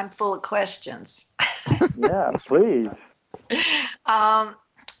 I'm full of questions. Yeah, please.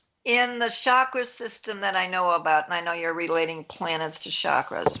 In the chakra system that I know about, and I know you're relating planets to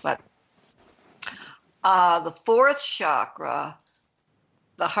chakras, but the 4th chakra,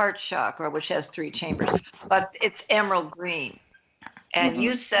 the heart chakra, which has 3 chambers, but it's emerald green. And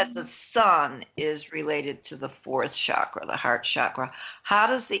you said the sun is related to the 4th chakra, the heart chakra. How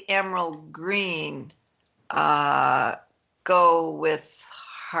does the emerald green go with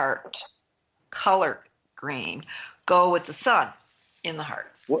heart, color green, go with the sun in the heart?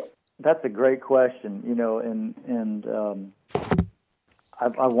 Well, that's a great question. You know, and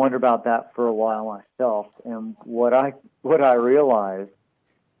I wondered about that for a while myself. And what I realized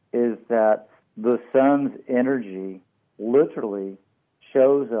is that the sun's energy literally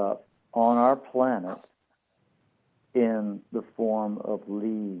shows up on our planet in the form of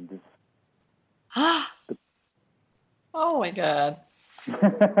leaves. Oh my God.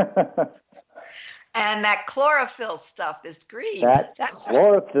 And that chlorophyll stuff is green. That's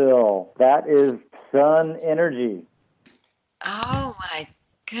chlorophyll. That is sun energy. Oh my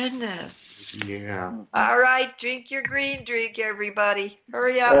goodness. Yeah. All right, drink your green drink, everybody.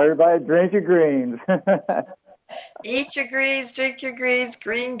 Hurry up. Everybody drink your greens. Eat your greens, drink your greens,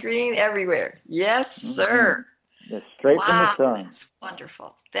 green everywhere. Yes, sir. It's straight from the Wow, sun. that's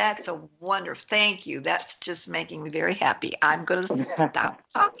wonderful. That's a wonderful. Thank you. That's just making me very happy. I'm going to stop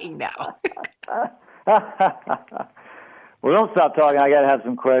talking now. Well, don't stop talking. I got to have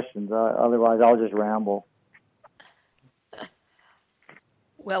some questions. Otherwise, I'll just ramble.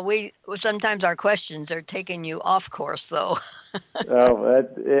 Well, sometimes our questions are taking you off course, though. Oh,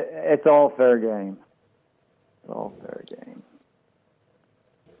 it's all fair game. It's all fair game.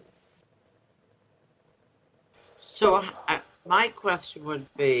 So my question would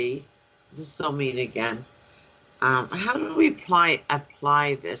be, this will mean again, how do we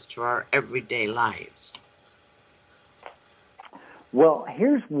apply this to our everyday lives? Well,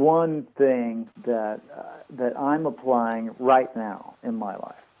 here's one thing that I'm applying right now in my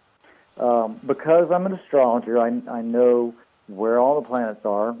life. Because I'm an astrologer, I know where all the planets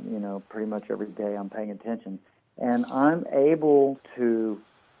are. Pretty much every day I'm paying attention, and I'm able to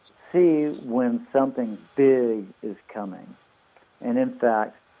see when something big is coming. And in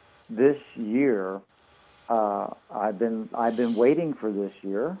fact, this year, I've been waiting for this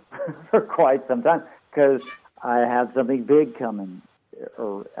year for quite some time, because I have something big coming,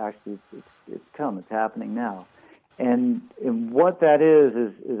 or actually it's come. It's happening now, and what that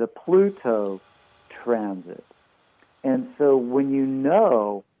is a Pluto transit. And so when you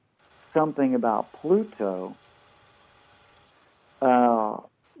know something about Pluto,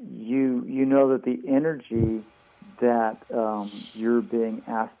 you know that the energy that you're being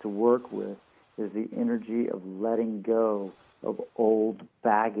asked to work with is the energy of letting go of old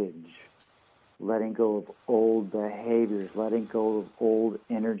baggage, letting go of old behaviors, letting go of old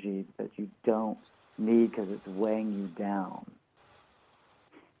energy that you don't need because it's weighing you down.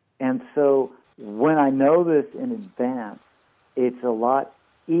 And so when I know this in advance, it's a lot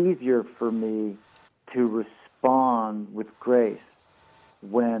easier for me to respond with grace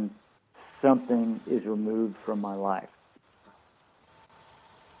when something is removed from my life.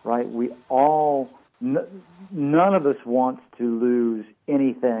 Right? None of us wants to lose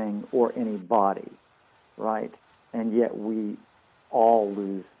anything or anybody, right? And yet we all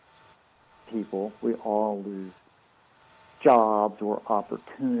lose people. We all lose jobs or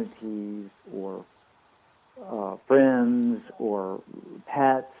opportunities or friends or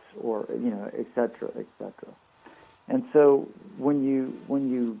pets or, et cetera, et cetera. And so when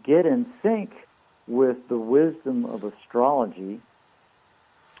you get in sync with the wisdom of astrology,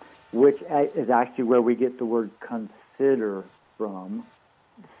 which is actually where we get the word consider from.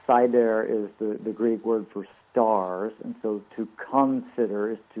 Sider is the Greek word for stars, and so to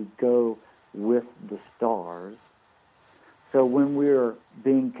consider is to go with the stars. So when we're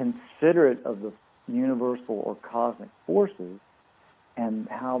being considerate of the universal or cosmic forces and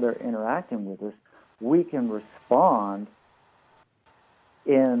how they're interacting with us, we can respond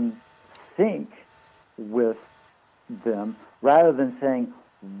in sync with them rather than saying,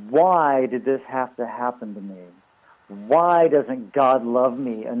 why did this have to happen to me? Why doesn't God love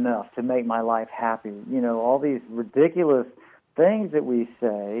me enough to make my life happy? All these ridiculous things that we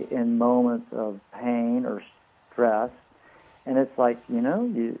say in moments of pain or stress. And it's like,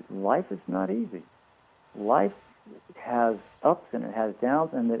 life is not easy. Life has ups and it has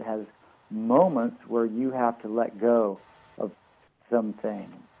downs, and it has moments where you have to let go of some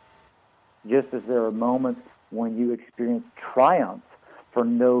things. Just as there are moments when you experience triumph for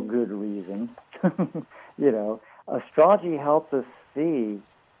no good reason. Astrology helps us see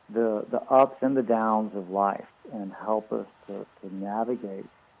the ups and the downs of life and help us to navigate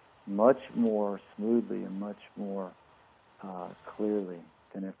much more smoothly and much more clearly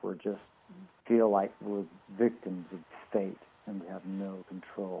than if we're just feel like we're victims of fate and have no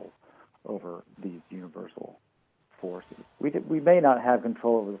control over these universal forces. We may not have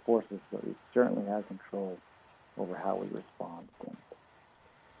control over the forces, but we certainly have control over how we respond to them.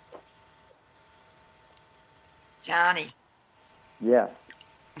 Johnny. Yes.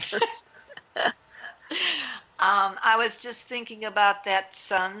 I was just thinking about that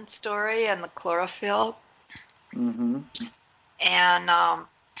sun story and the chlorophyll. Mm-hmm. And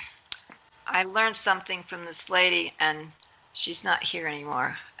I learned something from this lady, and she's not here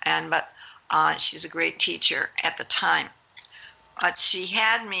anymore. But she's a great teacher at the time. But she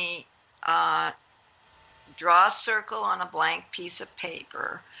had me draw a circle on a blank piece of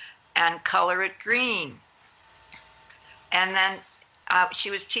paper and color it green. And then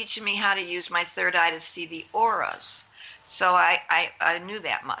she was teaching me how to use my third eye to see the auras. So I knew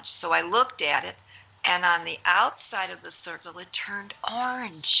that much. So I looked at it, and on the outside of the circle, it turned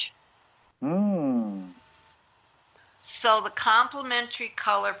orange. So the complementary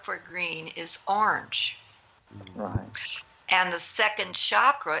color for green is orange. Right. And the second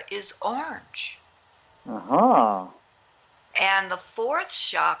chakra is orange. Uh-huh. And the fourth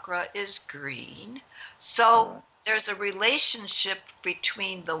chakra is green. So there's a relationship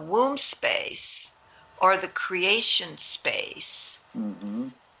between the womb space or the creation space Mm-hmm.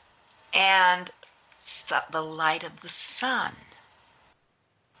 and the light of the sun.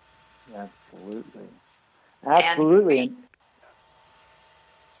 Absolutely. Absolutely. And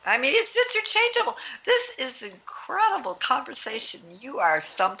I mean, it's interchangeable. This is incredible conversation. You are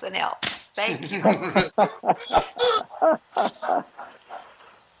something else. Thank you.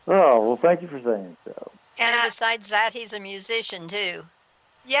 Oh, well, thank you for saying so. And besides that, he's a musician too.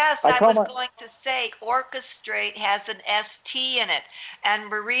 Yes, I was going to say orchestrate has an ST in it. And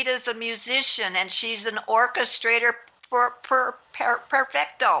Marita's a musician, and she's an orchestrator for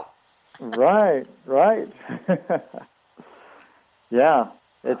perfecto. Right. Yeah.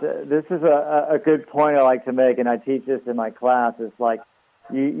 This is a good point I like to make, and I teach this in my class. It's like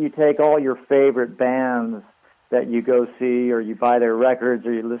you take all your favorite bands that you go see, or you buy their records,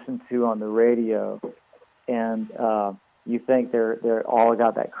 or you listen to on the radio, and you think they're all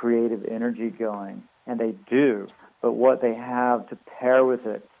got that creative energy going, and they do. But what they have to pair with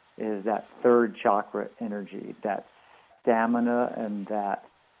it is that third chakra energy, that stamina, and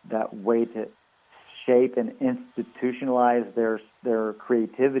that way to shape and institutionalize their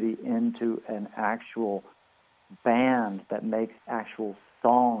creativity into an actual band that makes actual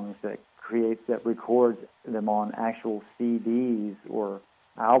songs, that records them on actual CDs or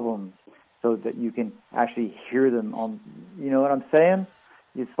albums, so that you can actually hear them on. You know what I'm saying?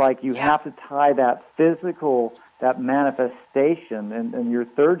 It's like you have to tie that physical, that manifestation, and your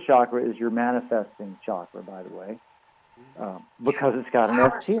third chakra is your manifesting chakra, by the way, because it's got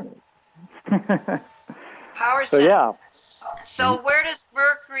an ST in it. Power so center. yeah. So where does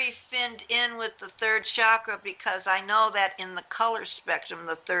Mercury fit in with the third chakra? Because I know that in the color spectrum,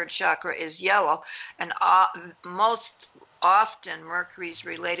 the third chakra is yellow, and most often Mercury's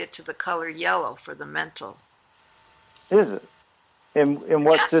related to the color yellow for the mental. Is it? In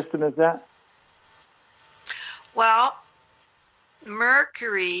what system is that? Well,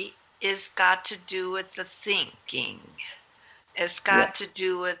 Mercury is got to do with the thinking. It's got to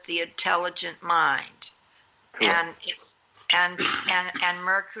do with the intelligent mind. And it's and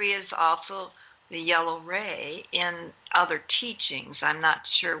Mercury is also the yellow ray in other teachings. I'm not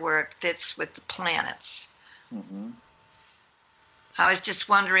sure where it fits with the planets. Mm-hmm. I was just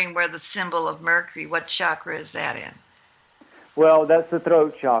wondering where the symbol of Mercury, what chakra is that in? Well, that's the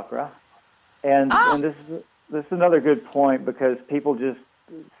throat chakra, and this is another good point, because people just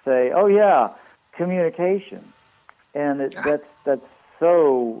say, "Oh yeah, communication," and that's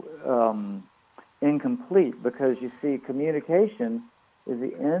so incomplete, because you see, communication is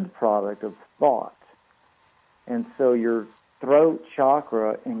the end product of thought, and so your throat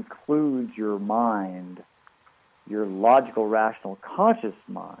chakra includes your mind, your logical, rational, conscious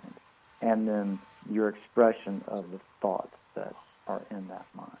mind, and then your expression of the thoughts that are in that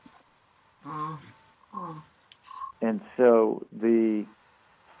mind. And so the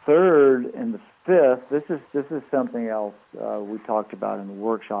third and the fifth, this is something else we talked about in the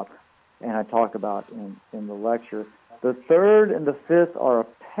workshop, and I talk about in the lecture. The third and the fifth are a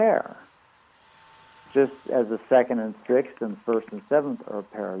pair, just as the second and sixth and first and seventh are a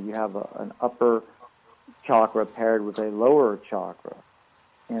pair. You have an upper chakra paired with a lower chakra.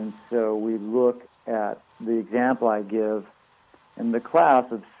 And so we look at the example I give in the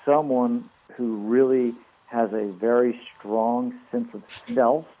class of someone who really has a very strong sense of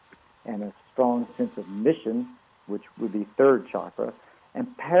self and a strong sense of mission, which would be third chakra,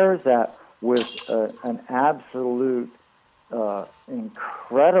 and pairs that with an absolute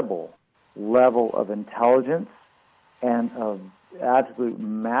incredible level of intelligence and of absolute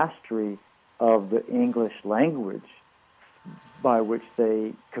mastery of the English language by which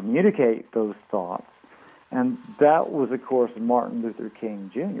they communicate those thoughts. And that was, of course, Martin Luther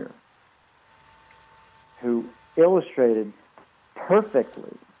King Jr., who illustrated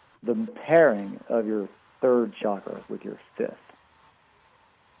perfectly the pairing of your third chakra with your fifth.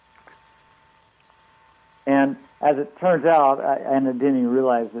 And as it turns out, and I didn't even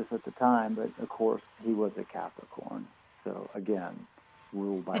realize this at the time, but of course he was a Capricorn. So again,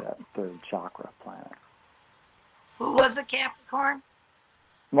 ruled by that third chakra planet. Who was a Capricorn?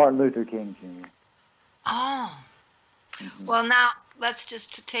 Martin Luther King Jr. Oh. Mm-hmm. Well, now let's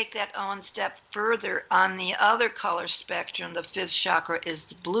just take that one step further. On the other color spectrum, the fifth chakra is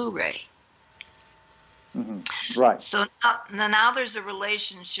the blue ray. Mm-hmm. Right. So now there's a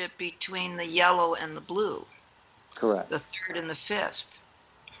relationship between the yellow and the blue. Correct. The third and the fifth.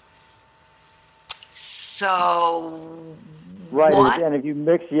 So Right, What? and if you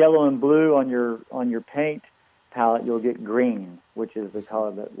mix yellow and blue on your paint palette, you'll get green, which is the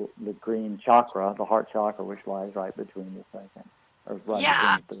color that the green chakra, the heart chakra, which lies right between the second, or right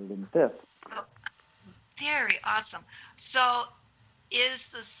Yeah. between the third and fifth. So, very awesome. So, is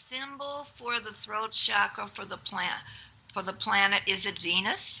the symbol for the throat chakra for the planet, is it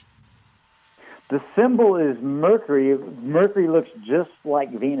Venus? The symbol is Mercury. Mercury looks just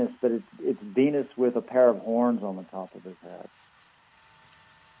like Venus, but it's Venus with a pair of horns on the top of his head.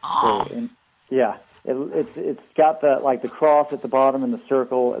 Oh. So, yeah, it's got the cross at the bottom and the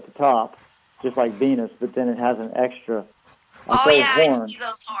circle at the top, just like Venus, but then it has an extra. I horn. see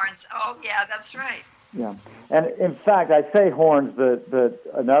those horns. Oh, yeah, that's right. Yeah, and in fact, I say horns, but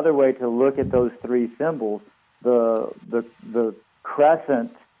another way to look at those three symbols, the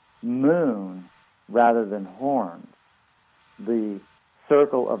crescent moon rather than horns, the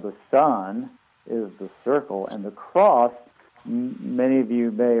circle of the sun is the circle, and the cross. Many of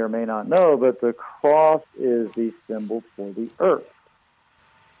you may or may not know, but the cross is the symbol for the earth.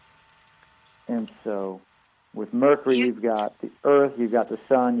 And so with Mercury, you've got the earth, you've got the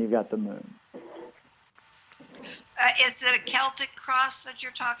sun, you've got the moon. Is it a Celtic cross that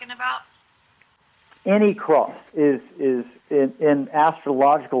you're talking about? Any cross is in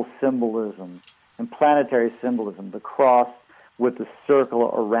astrological symbolism and planetary symbolism, the cross with the circle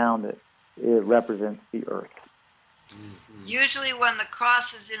around it, it represents the earth. Usually when the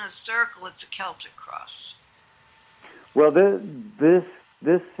cross is in a circle, it's a Celtic cross. Well, this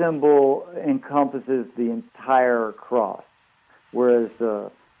symbol encompasses the entire cross, whereas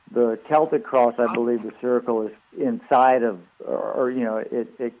the Celtic cross, I believe the circle is inside of, or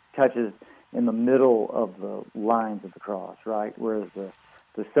it touches in the middle of the lines of the cross, right? Whereas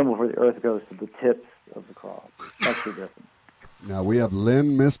the symbol for the earth goes to the tips of the cross. That's the difference. Now we have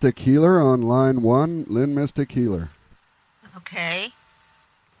Lynn Mystic Healer on line 1. Lynn Mystic Healer. Okay.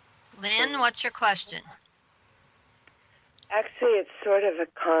 Lynn, what's your question? Actually, it's sort of a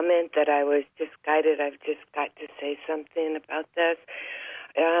comment that I was just guided. I've just got to say something about this.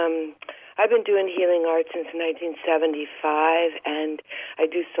 I've been doing healing arts since 1975, and I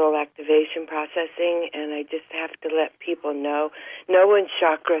do soul activation processing, and I just have to let people know no one's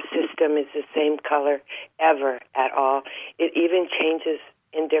chakra system is the same color ever at all. It even changes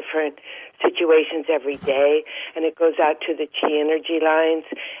in different situations every day, and it goes out to the chi energy lines,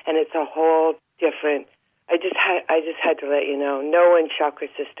 and it's a whole different. I just had to let you know, no one's chakra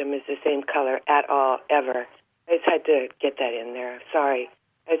system is the same color at all ever. I just had to get that in there. Sorry,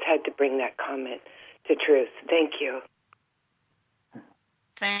 I just had to bring that comment to truth. Thank you.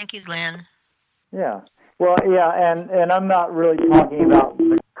 Thank you, Lynn. Yeah. Well, yeah, and I'm not really talking about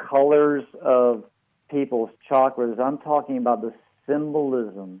the colors of people's chakras. I'm talking about the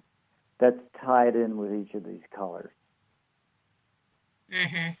symbolism that's tied in with each of these colors.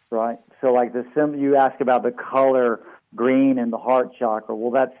 Mm-hmm. Right? So like you ask about the color green in the heart chakra.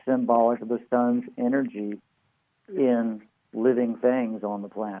 Well, that's symbolic of the sun's energy in living things on the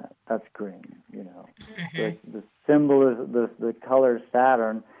planet. That's green, Mm-hmm. So the symbol is the color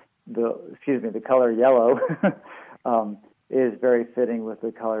Saturn, the color yellow is very fitting with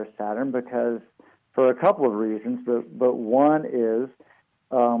the color Saturn because for a couple of reasons, but one is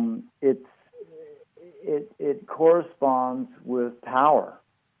it corresponds with power,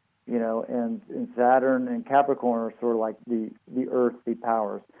 and Saturn and Capricorn are sort of like the earthly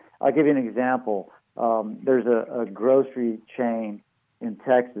powers. I'll give you an example. There's a grocery chain in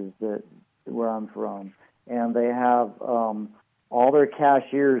Texas where I'm from, and they have all their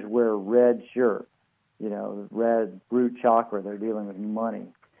cashiers wear red shirts, red root chakra. They're dealing with money.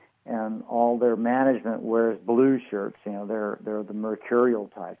 And all their management wears blue shirts. They're the mercurial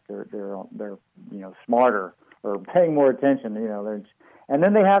type. They're smarter or paying more attention. And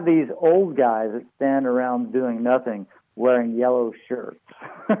then they have these old guys that stand around doing nothing, wearing yellow shirts.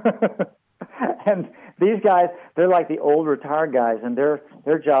 And these guys, they're like the old retired guys, and their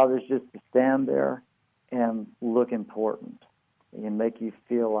job is just to stand there and look important and make you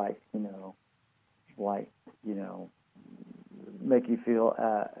feel make you feel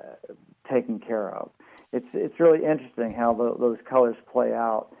taken care of. It's really interesting how those colors play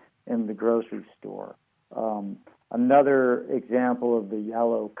out in the grocery store. Another example of the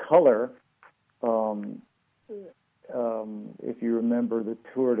yellow color, if you remember the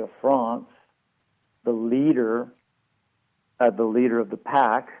Tour de France, the leader of the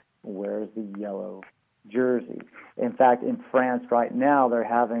pack wears the yellow jersey. In fact, in France right now,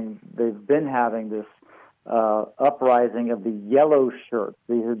 they've been having this uprising of the yellow shirts.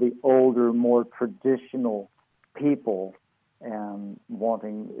 These are the older, more traditional people, and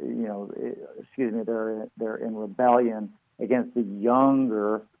wanting, they're in rebellion against the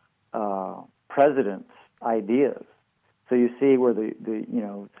younger president's ideas. So you see where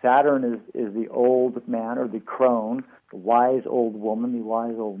the Saturn is the old man, or the crone, the wise old woman, the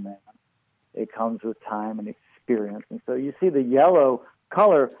wise old man. It comes with time and experience. And so you see the yellow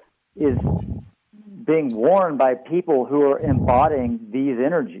color is being worn by people who are embodying these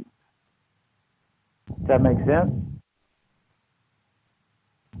energies. Does that make sense?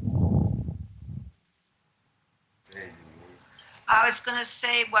 I was going to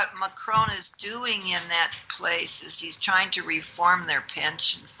say what Macron is doing in that place is he's trying to reform their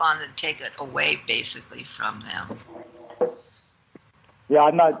pension fund and take it away basically from them. Yeah,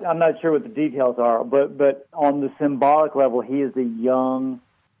 I'm not sure what the details are, but on the symbolic level, he is the young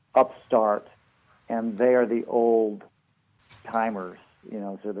upstart, and they are the old timers.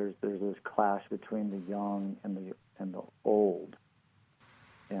 So there's this clash between the young and the old,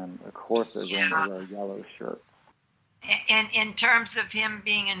 and of course they're going to wear yellow shirts. And in terms of him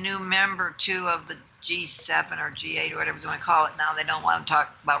being a new member too of the G7 or G8 or whatever you want to call it now, they don't want to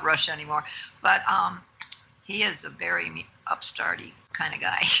talk about Russia anymore, but he is a very upstarty kind of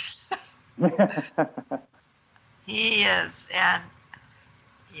guy. He is, and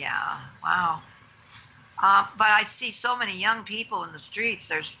yeah, wow. But I see so many young people in the streets.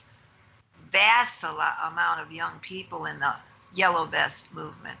 There's vast amount of young people in the yellow vest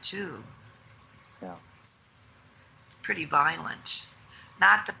movement too. Yeah. Pretty violent.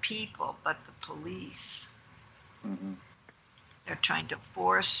 Not the people, but the police. Mm-hmm. They're trying to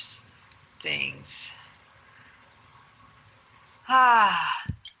force things.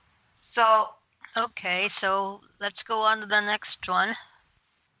 So. Okay, so let's go on to the next one.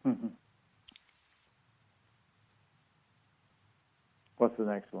 Mm-hmm. What's the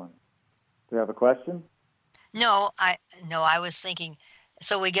next one? Do you have a question? No, I was thinking,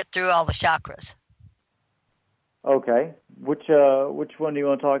 so we get through all the chakras. Okay. Which one do you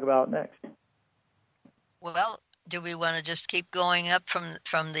want to talk about next? Well, do we want to just keep going up from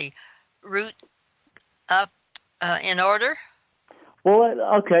the root up in order? Well,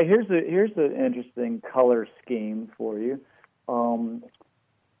 okay. Here's an interesting color scheme for you,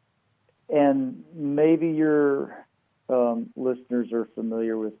 and maybe your listeners are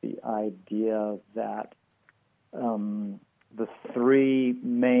familiar with the idea that the three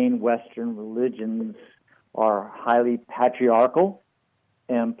main Western religions are highly patriarchal,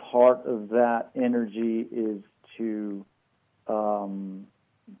 and part of that energy is to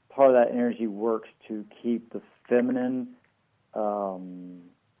part of that energy works to keep the feminine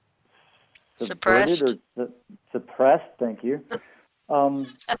suppressed. Suppressed. Thank you.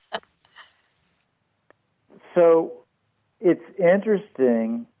 So it's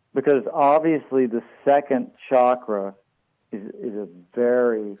interesting because obviously the second chakra is a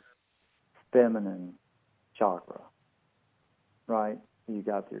very feminine chakra, right? You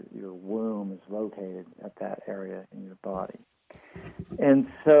got your womb is located at that area in your body.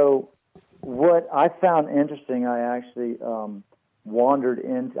 And so what I found interesting, I actually wandered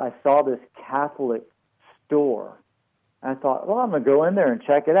in. I saw this Catholic store. I thought, well, I'm going to go in there and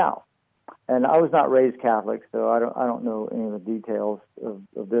check it out. And I was not raised Catholic, so I don't know any of the details of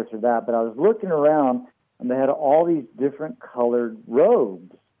this or that. But I was looking around, and they had all these different colored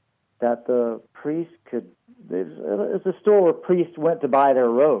robes that the priest could. It's a store where priests went to buy their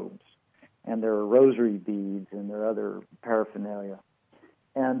robes and their rosary beads and their other paraphernalia.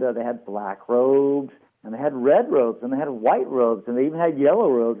 And they had black robes, and they had red robes, and they had white robes, and they even had yellow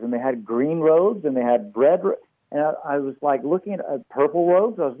robes, and they had green robes, and they had red robes. And I was like looking at purple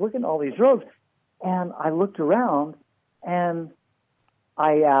robes. I was looking at all these robes, and I looked around, and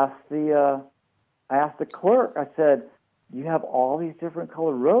I asked the clerk. I said, "You have all these different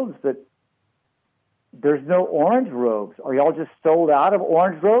colored robes, but there's no orange robes. Are y'all just sold out of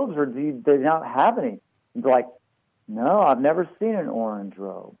orange robes, or do they not have any?" He's like, "No, I've never seen an orange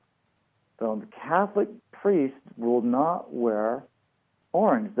robe." So the Catholic priest will not wear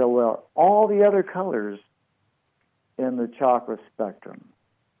orange. They'll wear all the other colors in the chakra spectrum,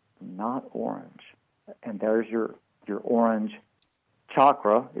 not orange. And there's your orange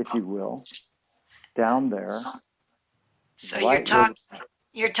chakra, if you will, down there. So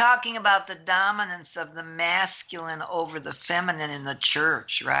you're talking about the dominance of the masculine over the feminine in the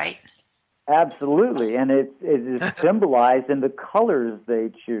church, right? Absolutely, and it is symbolized in the colors they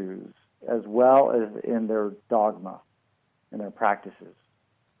choose, as well as in their dogma and their practices.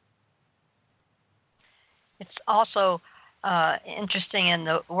 It's also interesting in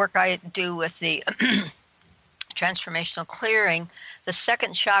the work I do with the transformational clearing. The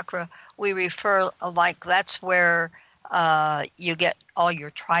second chakra, we refer like that's where you get all your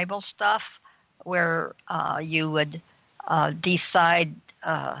tribal stuff, where you would decide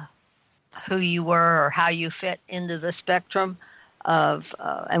who you were or how you fit into the spectrum of,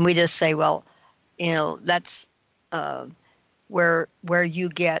 and we just say, well, that's where you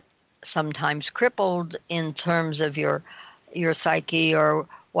get sometimes crippled in terms of your psyche or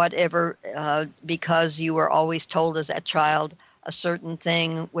whatever, because you were always told as a child a certain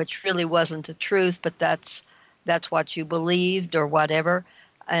thing which really wasn't the truth, but that's what you believed or whatever.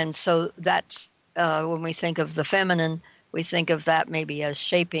 And so that's when we think of the feminine, we think of that maybe as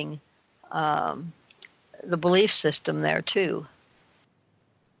shaping the belief system there too.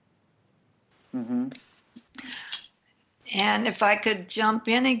 Mm-hmm. And if I could jump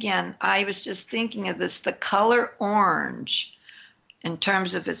in again, I was just thinking of this. The color orange, in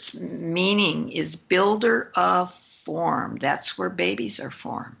terms of its meaning, is builder of form. That's where babies are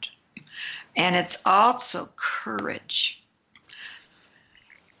formed. And it's also courage.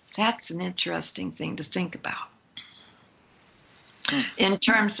 That's an interesting thing to think about in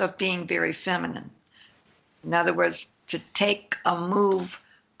terms of being very feminine. In other words, to take a move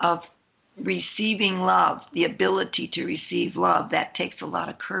of receiving love, the ability to receive love, that takes a lot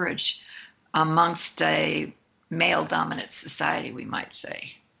of courage amongst a male-dominant society, we might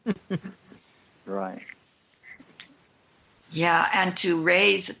say. Right. Yeah, and to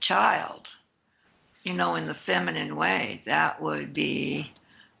raise a child, in the feminine way, that would be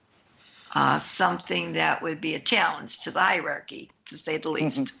something that would be a challenge to the hierarchy, to say the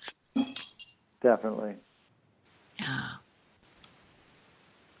least. Definitely. Yeah.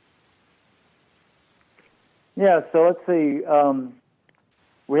 Yeah, so let's see.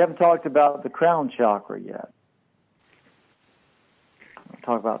 We haven't talked about the crown chakra yet. I'll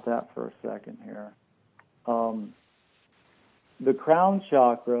talk about that for a second here. The crown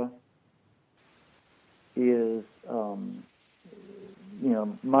chakra is,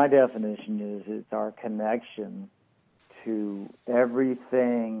 my definition is it's our connection to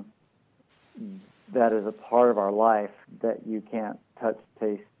everything that is a part of our life that you can't touch,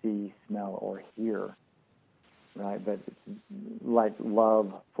 taste, see, smell, or hear. Right, but like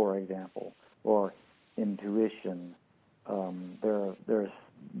love, for example, or intuition. There's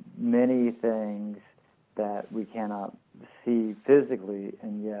many things that we cannot see physically,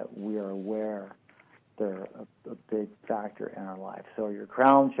 and yet we are aware they're a big factor in our life. So your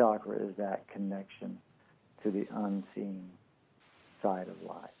crown chakra is that connection to the unseen side of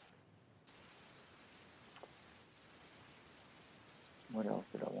life. What else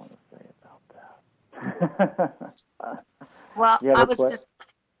did I want to say about that? Well, I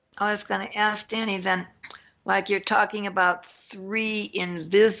was going to ask Danny then, like you're talking about 3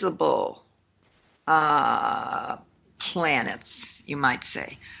 invisible planets, you might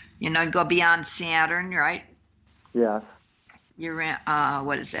say. Go beyond Saturn, right? Yes.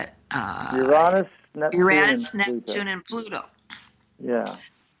 What is it? Uranus, Neptune, and Pluto. Yeah.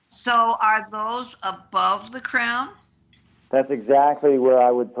 So are those above the crown? That's exactly where I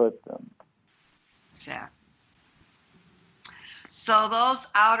would put them. Exactly. So those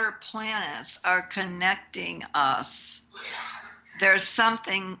outer planets are connecting us. There's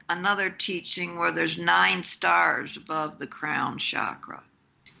another teaching where there's 9 stars above the crown chakra,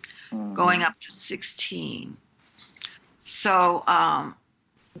 going up to 16. So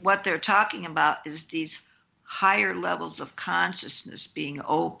what they're talking about is these higher levels of consciousness being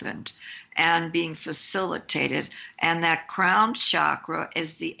opened and being facilitated, and that crown chakra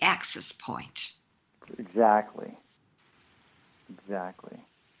is the access point. Exactly.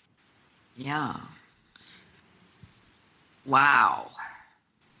 Yeah. Wow.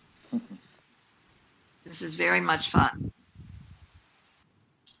 This is very much fun.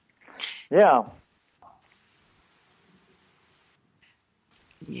 Yeah.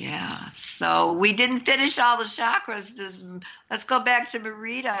 Yeah. So we didn't finish all the chakras. Let's go back to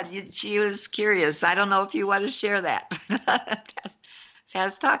Marita. She was curious. I don't know if you want to share that. She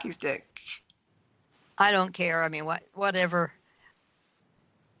has a talking stick. I don't care. I mean, whatever.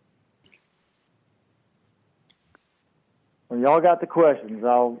 Well, y'all got the questions.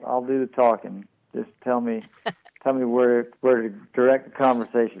 I'll do the talking. Just tell me where to direct the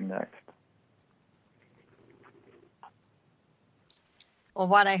conversation next. Well,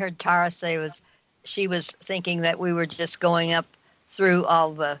 what I heard Tara say was she was thinking that we were just going up through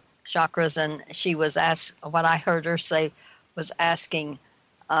all the chakras, and she was what I heard her say was asking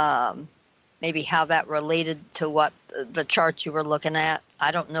maybe how that related to what the chart you were looking at.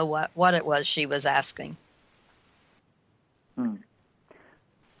 I don't know what it was she was asking.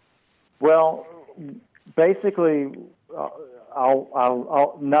 Well, basically,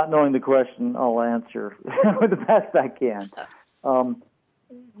 I'll not knowing the question, I'll answer the best I can.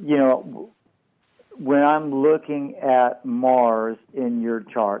 when I'm looking at Mars in your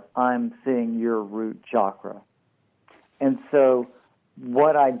chart, I'm seeing your root chakra. And so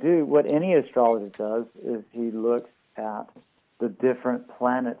what any astrologer does is he looks at the different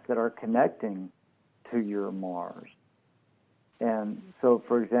planets that are connecting to your Mars. And so,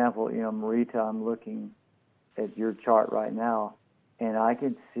 for example, Marita, I'm looking at your chart right now, and I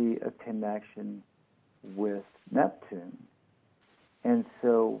can see a connection with Neptune. And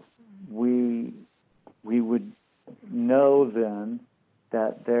so we would know then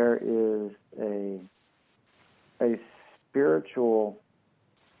that there is a spiritual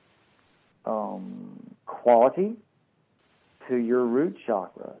quality to your root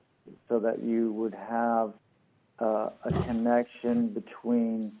chakra, so that you would have a connection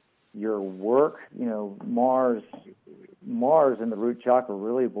between your work. Mars and the root chakra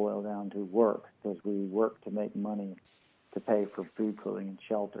really boil down to work, because we work to make money to pay for food, clothing, and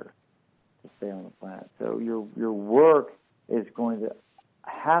shelter to stay on the planet. So your work is going to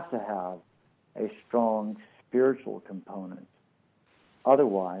have a strong spiritual component.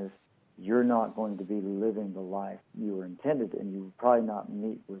 Otherwise, you're not going to be living the life you were intended, and you will probably not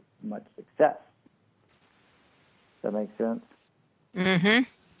meet with much success. Does that make sense? Mm-hmm.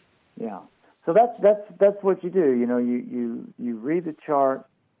 Yeah. So that's what you do. You read the chart,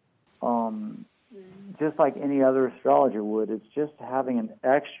 just like any other astrologer would. It's just having an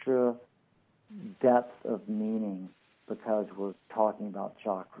extra depth of meaning because we're talking about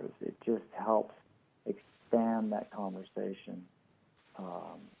chakras. It just helps expand that conversation.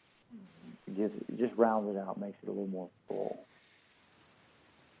 It just rounds it out, makes it a little more full.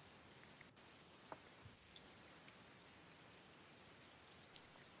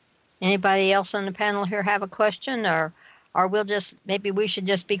 Anybody else on the panel here have a question, or maybe we should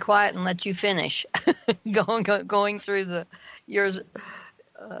just be quiet and let you finish going through your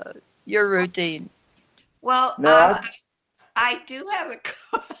routine. Well, No, I do have a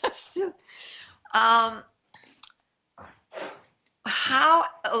question. How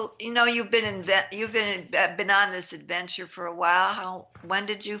you've been on this adventure for a while. When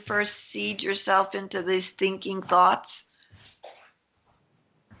did you first seed yourself into these thinking thoughts?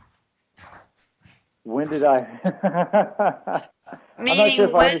 when did I?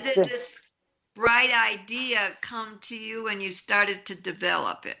 Meaning, when did this bright idea come to you and you started to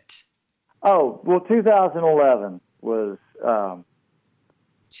develop it? Oh, well, 2011 was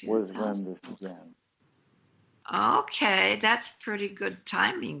when this began. Okay, that's pretty good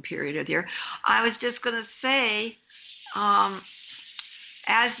timing period here. I was just going to say,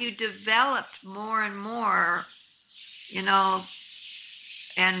 as you developed more and more,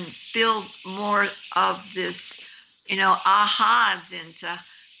 and build more of this, ahas into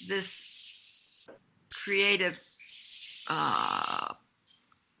this creative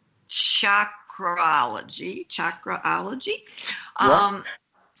chakraology.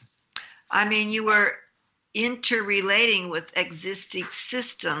 I mean, you were interrelating with existing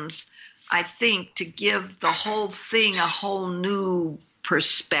systems, I think, to give the whole thing a whole new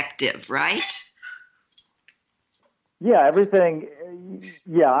perspective, right? Yeah, everything.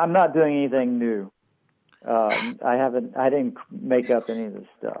 Yeah, I'm not doing anything new. I didn't make up any of this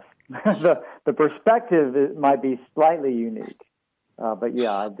stuff. the perspective might be slightly unique, but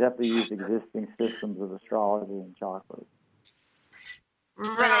yeah, I definitely use existing systems of astrology and chakras.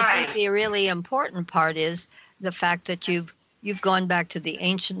 Right. But I think the really important part is the fact that you've gone back to the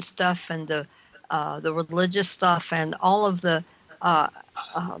ancient stuff and the religious stuff and all of the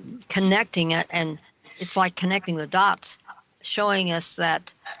connecting it, and it's like connecting the dots, showing us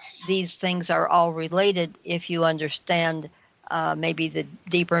that these things are all related if you understand maybe the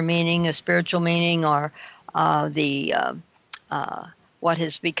deeper meaning, a spiritual meaning, or what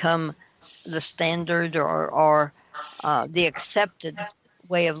has become the standard or the accepted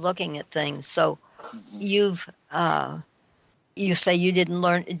way of looking at things. So you say you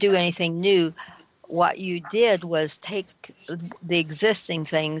didn't do anything new. What you did was take the existing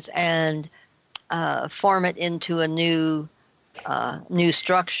things and form it into a new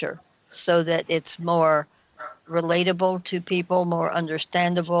structure, so that it's more relatable to people, more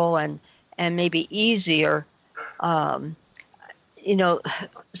understandable, and maybe easier.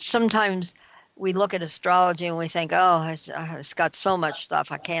 Sometimes we look at astrology and we think, oh, it's got so much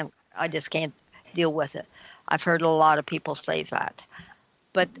stuff, I just can't deal with it. I've heard a lot of people say that.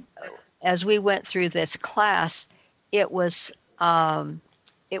 But as we went through this class, it was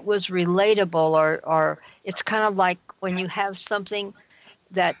relatable, or it's kind of like when you have something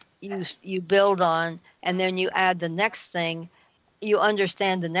that you build on, and then you add the next thing, you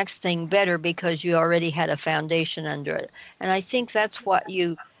understand the next thing better because you already had a foundation under it. And I think that's what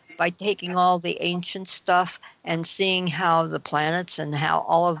you by taking all the ancient stuff and seeing how the planets and how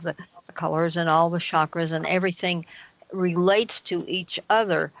all of the colors and all the chakras and everything relates to each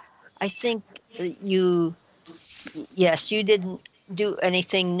other. I think you, yes, you didn't do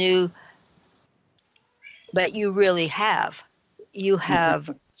anything new, but you really have. You have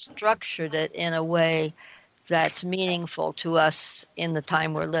structured it in a way that's meaningful to us in the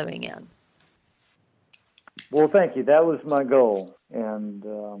time we're living in. Well, thank you. That was my goal, and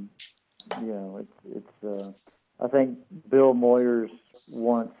I think Bill Moyers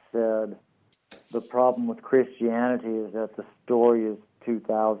once said, the problem with Christianity is that the story is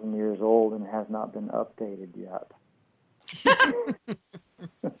 2,000 years old and has not been updated yet.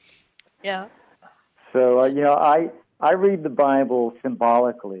 Yeah. So, I read the Bible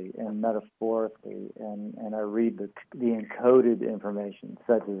symbolically and metaphorically, and I read the encoded information,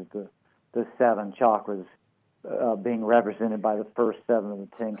 such as the 7 chakras being represented by the first 7 of the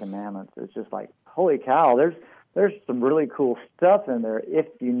 10 Commandments. It's just like, holy cow, there's some really cool stuff in there if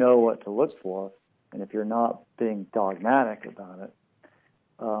you know what to look for, and if you're not being dogmatic about it.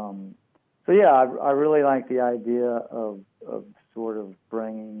 I really like the idea of sort of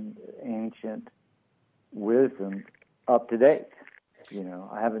bringing ancient wisdom up to date.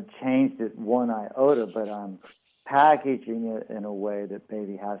 I haven't changed it one iota, but I'm packaging it in a way that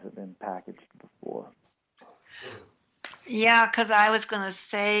maybe hasn't been packaged before. Yeah, because I was going to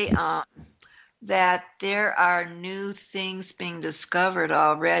say that there are new things being discovered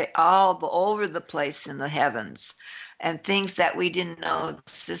already all over the place in the heavens, and things that we didn't know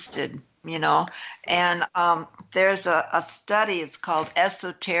existed, And there's a study, it's called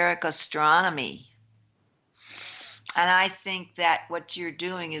esoteric astronomy. And I think that what you're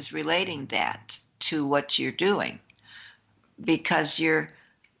doing is relating that to what you're doing, because you're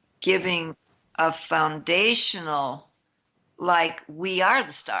giving a foundational, like we are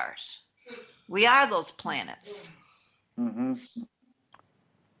the stars. We are those planets. Mm-hmm.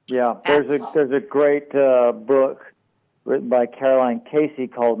 Yeah, there's a great book written by Caroline Casey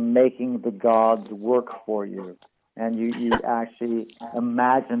called "Making the Gods Work for You," and you actually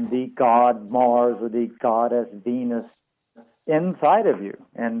imagine the god Mars or the goddess Venus inside of you,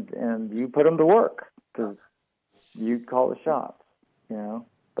 and you put them to work because you call the shots,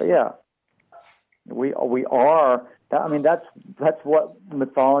 But yeah, we are. I mean, that's what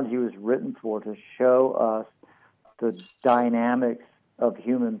mythology was written for, to show us the dynamics of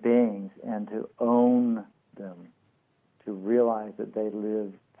human beings and to own them, to realize that they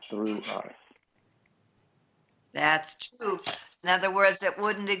live through us. That's true. In other words, it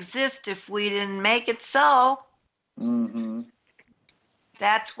wouldn't exist if we didn't make it so. Mm-hmm.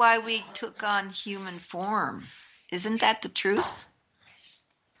 That's why we took on human form. Isn't that the truth?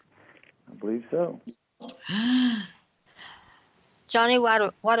 I believe so. Johnny,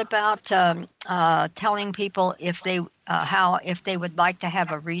 what about telling people if they would like to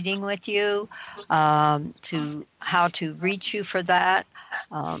have a reading with you, to how to reach you for that,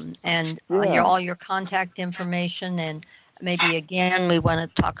 and all your contact information, and maybe again we want to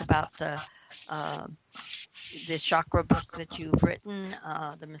talk about the chakra book that you've written,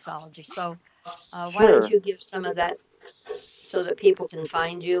 the mythology. So why don't you give some of that so that people can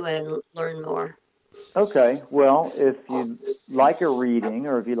find you and learn more? Okay, well, if you'd like a reading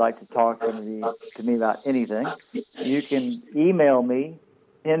or if you'd like to talk to me about anything, you can email me,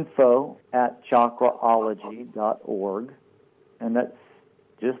 info@chakraology.org, and that's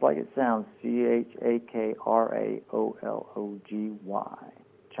just like it sounds, CHAKRAOLOGY,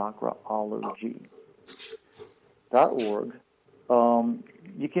 chakraology.org.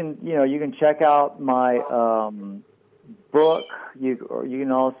 You can check out my book. You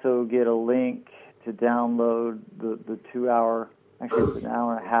can also get a link to download the 2-hour, actually it's an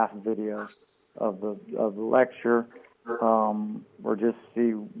hour and a half video of the lecture, or just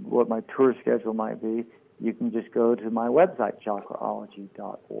see what my tour schedule might be. You can just go to my website,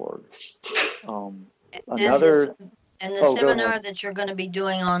 chakraology.org. And the seminar that you're going to be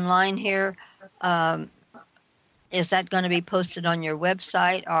doing online here, is that going to be posted on your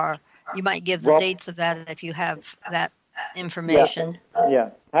website, or you might give the dates of that if you have that information?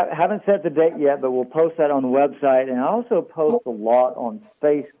 Yeah. Haven't set the date yet, but we'll post that on the website, and I also post a lot on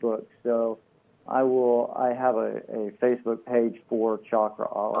Facebook. So I have a Facebook page for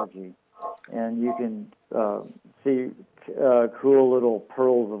Chakraology, and you can see cool little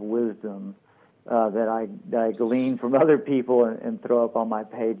pearls of wisdom that I glean from other people and throw up on my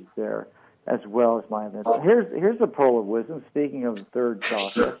page there, as well as my events. Here's a pearl of wisdom. Speaking of the third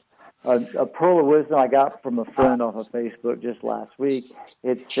chakra. A pearl of wisdom I got from a friend off of Facebook just last week.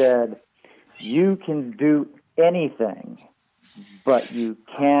 It said, "You can do anything but you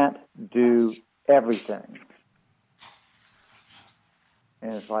can't do everything.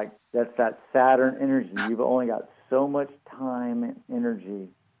 And it's like, that's that Saturn energy. You've only got so much time and energy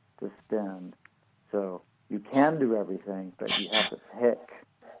to spend. So you can do everything, but you have to pick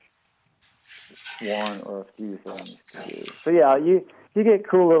one or a few things to do. So yeah, you get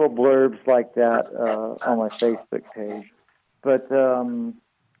cool little blurbs like that on my Facebook page. But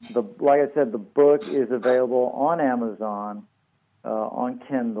like I said, the book is available on Amazon, on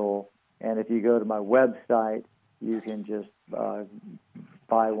Kindle, and if you go to my website, you can just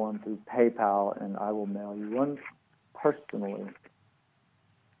buy one through PayPal, and I will mail you one personally.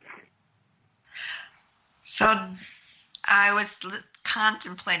 So I was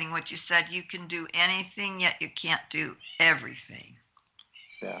contemplating what you said. You can do anything, yet you can't do everything.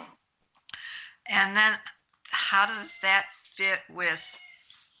 Yeah. And then how does that fit with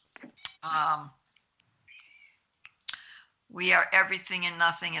we are everything and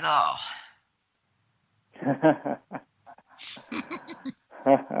nothing at all?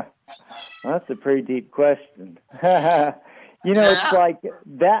 That's a pretty deep question. It's like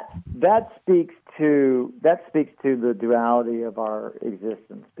that speaks to the duality of our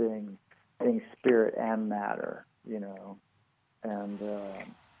existence, being spirit and matter, and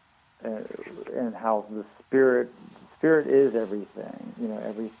how the spirit is everything.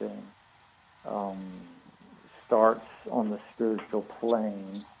 Everything starts on the spiritual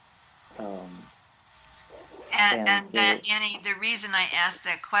plane. And that, Annie, the reason I asked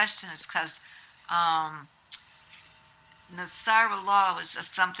that question is because Nasara law is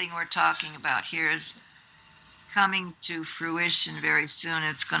something we're talking about here is coming to fruition very soon.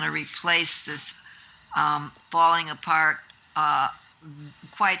 It's going to replace this falling apart,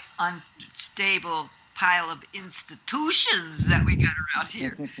 quite unstable pile of institutions that we got around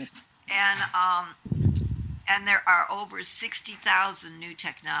here. And there are over 60,000 new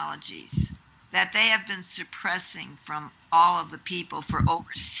technologies that they have been suppressing from all of the people for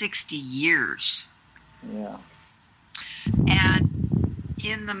over 60 years. Yeah. And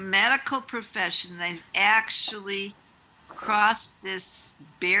in the medical profession, they've actually crossed this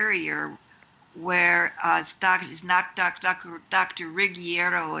barrier where Dr.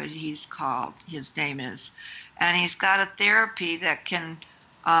 Ruggiero, his name is, and he's got a therapy that can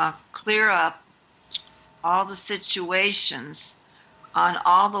clear up all the situations on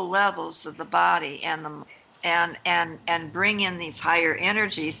all the levels of the body and bring in these higher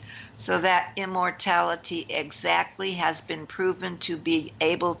energies, so that immortality exactly has been proven to be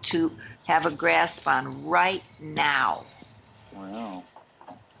able to have a grasp on right now. Wow.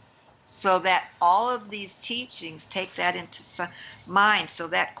 So that all of these teachings take that into mind. So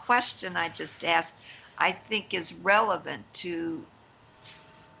that question I just asked, I think, is relevant to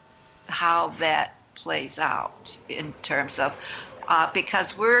how that plays out in terms of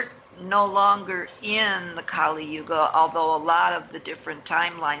because we're no longer in the Kali Yuga, although a lot of the different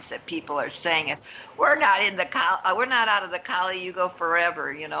timelines that people are saying it, we're not out of the Kali Yuga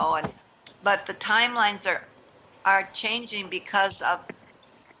forever, but the timelines are changing because of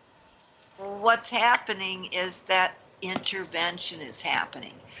what's happening is that intervention is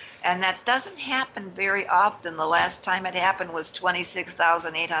happening. And that doesn't happen very often. The last time it happened was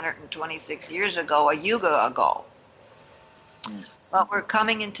 26,826 years ago, a yuga ago. But we're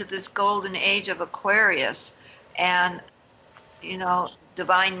coming into this golden age of Aquarius, and,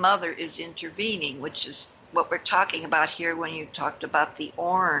 Divine Mother is intervening, which is what we're talking about here when you talked about the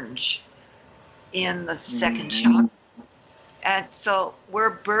orange in the second chakra. And so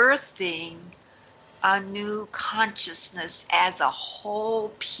we're birthing a new consciousness as a whole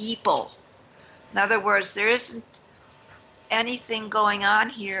people. In other words, there isn't anything going on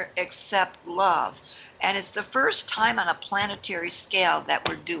here except love. And it's the first time on a planetary scale that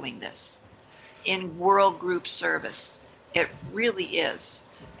we're doing this in world group service. It really is.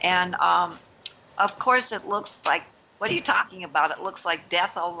 And of course, it looks like, what are you talking about? It looks like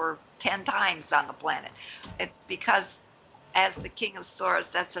death over 10 times on the planet. It's because, as the King of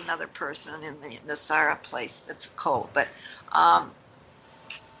Swords, that's another person in the Nasara place that's cold. But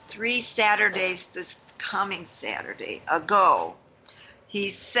 3 Saturdays, this coming Saturday ago, he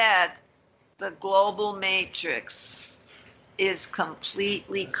said the global matrix is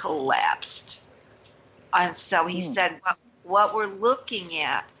completely collapsed. And so he said what we're looking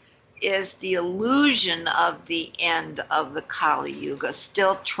at is the illusion of the end of the Kali Yuga,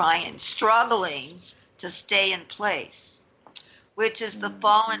 still struggling to stay in place, which is the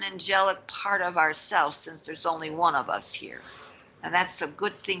fallen angelic part of ourselves, since there's only one of us here. And that's a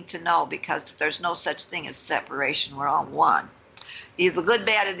good thing to know, because there's no such thing as separation. We're all one. The good,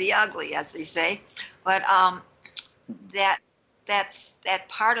 bad, and the ugly, as they say. But that that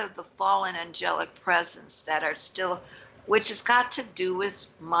part of the fallen angelic presence that are still, which has got to do with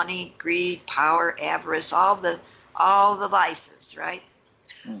money, greed, power, avarice, all the vices, right?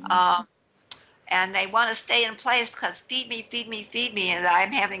 Mm-hmm. And they want to stay in place because feed me, feed me, feed me, and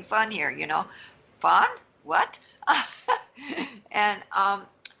I'm having fun here, Fun? What? And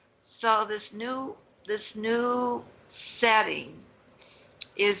so this new setting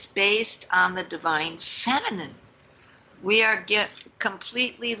is based on the divine feminine. We are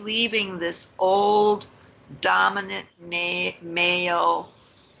completely leaving this old dominant male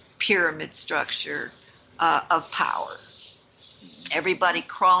pyramid structure of power. Everybody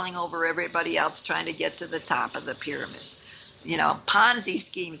crawling over everybody else trying to get to the top of the pyramid. Ponzi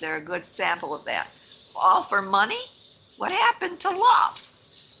schemes are a good sample of that. All for money? What happened to love?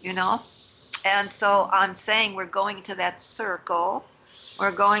 And so I'm saying we're going to that circle.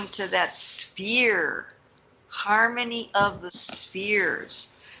 We're going to that sphere, harmony of the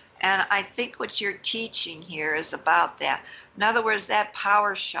spheres. And I think what you're teaching here is about that. In other words, that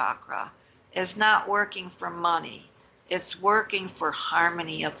power chakra is not working for money. It's working for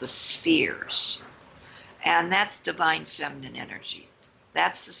harmony of the spheres. And that's divine feminine energy.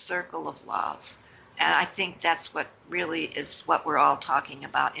 That's the circle of love. And I think that's what really is what we're all talking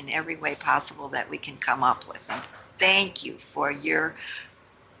about in every way possible that we can come up with. And thank you for your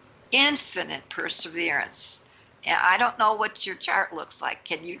infinite perseverance. And I don't know what your chart looks like.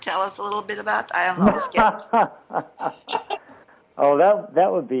 Can you tell us a little bit about that? I don't know. Oh,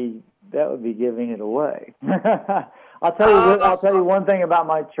 that would be giving it away. I'll tell you one thing about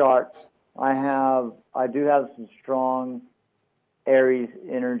my chart. I do have some strong Aries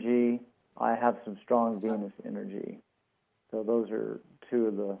energy. I have some strong Venus energy. So those are two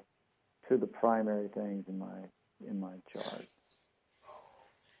of the primary things in my chart.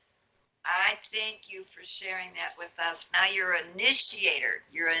 I thank you for sharing that with us. Now you're an initiator.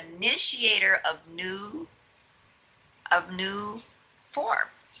 You're an initiator of new form.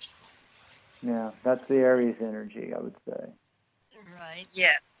 Yeah, that's the Aries energy, I would say. Right.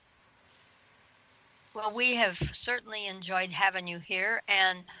 Yes. Well, we have certainly enjoyed having you here,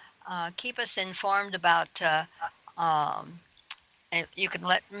 and keep us informed about. You can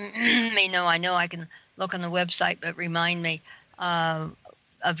let me know. I know I can look on the website, but remind me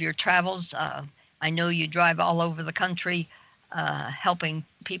of your travels. I know you drive all over the country, helping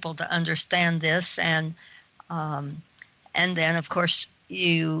people to understand this, and then of course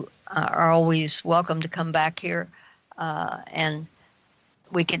you are always welcome to come back here, and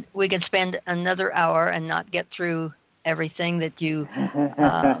we could spend another hour and not get through everything that you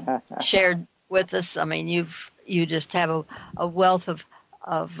shared with us. I mean, you just have a wealth of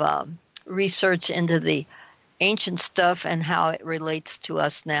research into the ancient stuff and how it relates to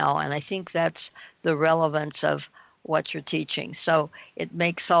us now, and I think that's the relevance of what you're teaching. So it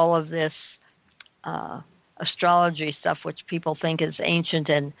makes all of this astrology stuff, which people think is ancient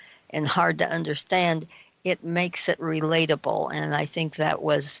and hard to understand, it makes it relatable, and I think that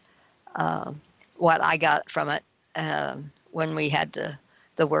was what I got from it when we had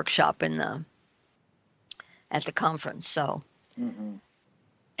the workshop at the conference. So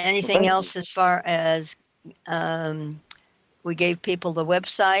anything else as far as we gave people the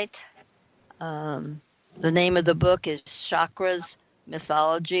website? The name of the book is Chakras,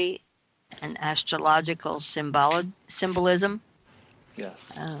 Mythology, and Astrological Symbolism.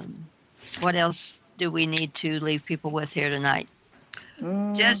 Yes. What else do we need to leave people with here tonight?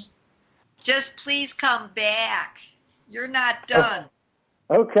 Just please come back. You're not done.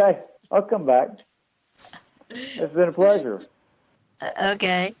 Okay, I'll come back. It's been a pleasure.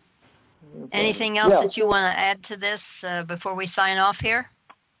 Okay. Anything else that you want to add to this before we sign off here?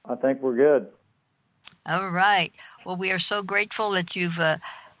 I think we're good. All right. Well, we are so grateful that you've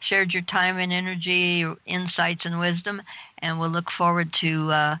shared your time and energy, insights and wisdom, and we'll look forward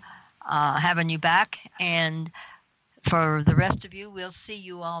to having you back. And for the rest of you, we'll see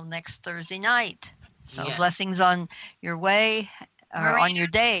you all next Thursday night. So blessings on your way, or Marita, on your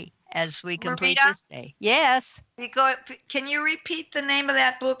day as we complete Marita, this day. Yes. Can you repeat the name of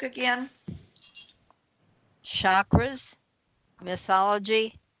that book again? Chakras,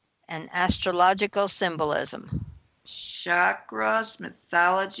 Mythology, and Astrological Symbolism. Chakras,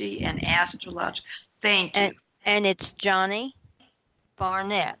 Mythology, and Astrology. Thank you. And it's Johnny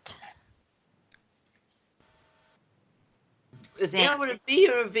Barnett. Is that with a B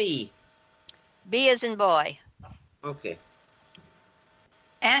or a V? B as in boy. Okay.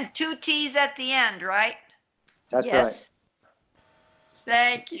 And 2 T's at the end, right? That's yes.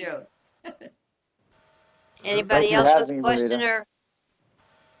 Right. Thank you. Anybody else with a question? Or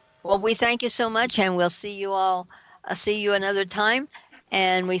well, we thank you so much, and we'll see you all see you another time.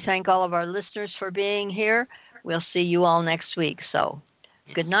 And we thank all of our listeners for being here. We'll see you all next week. So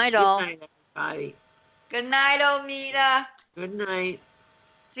good night, all. Good night, everybody. Good night, Omida. Good night.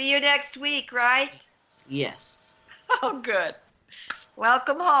 See you next week, right? Yes. Oh, good.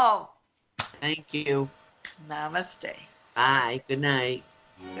 Welcome home. Thank you. Namaste. Bye. Good night.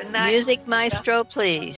 Good night. Music maestro, please.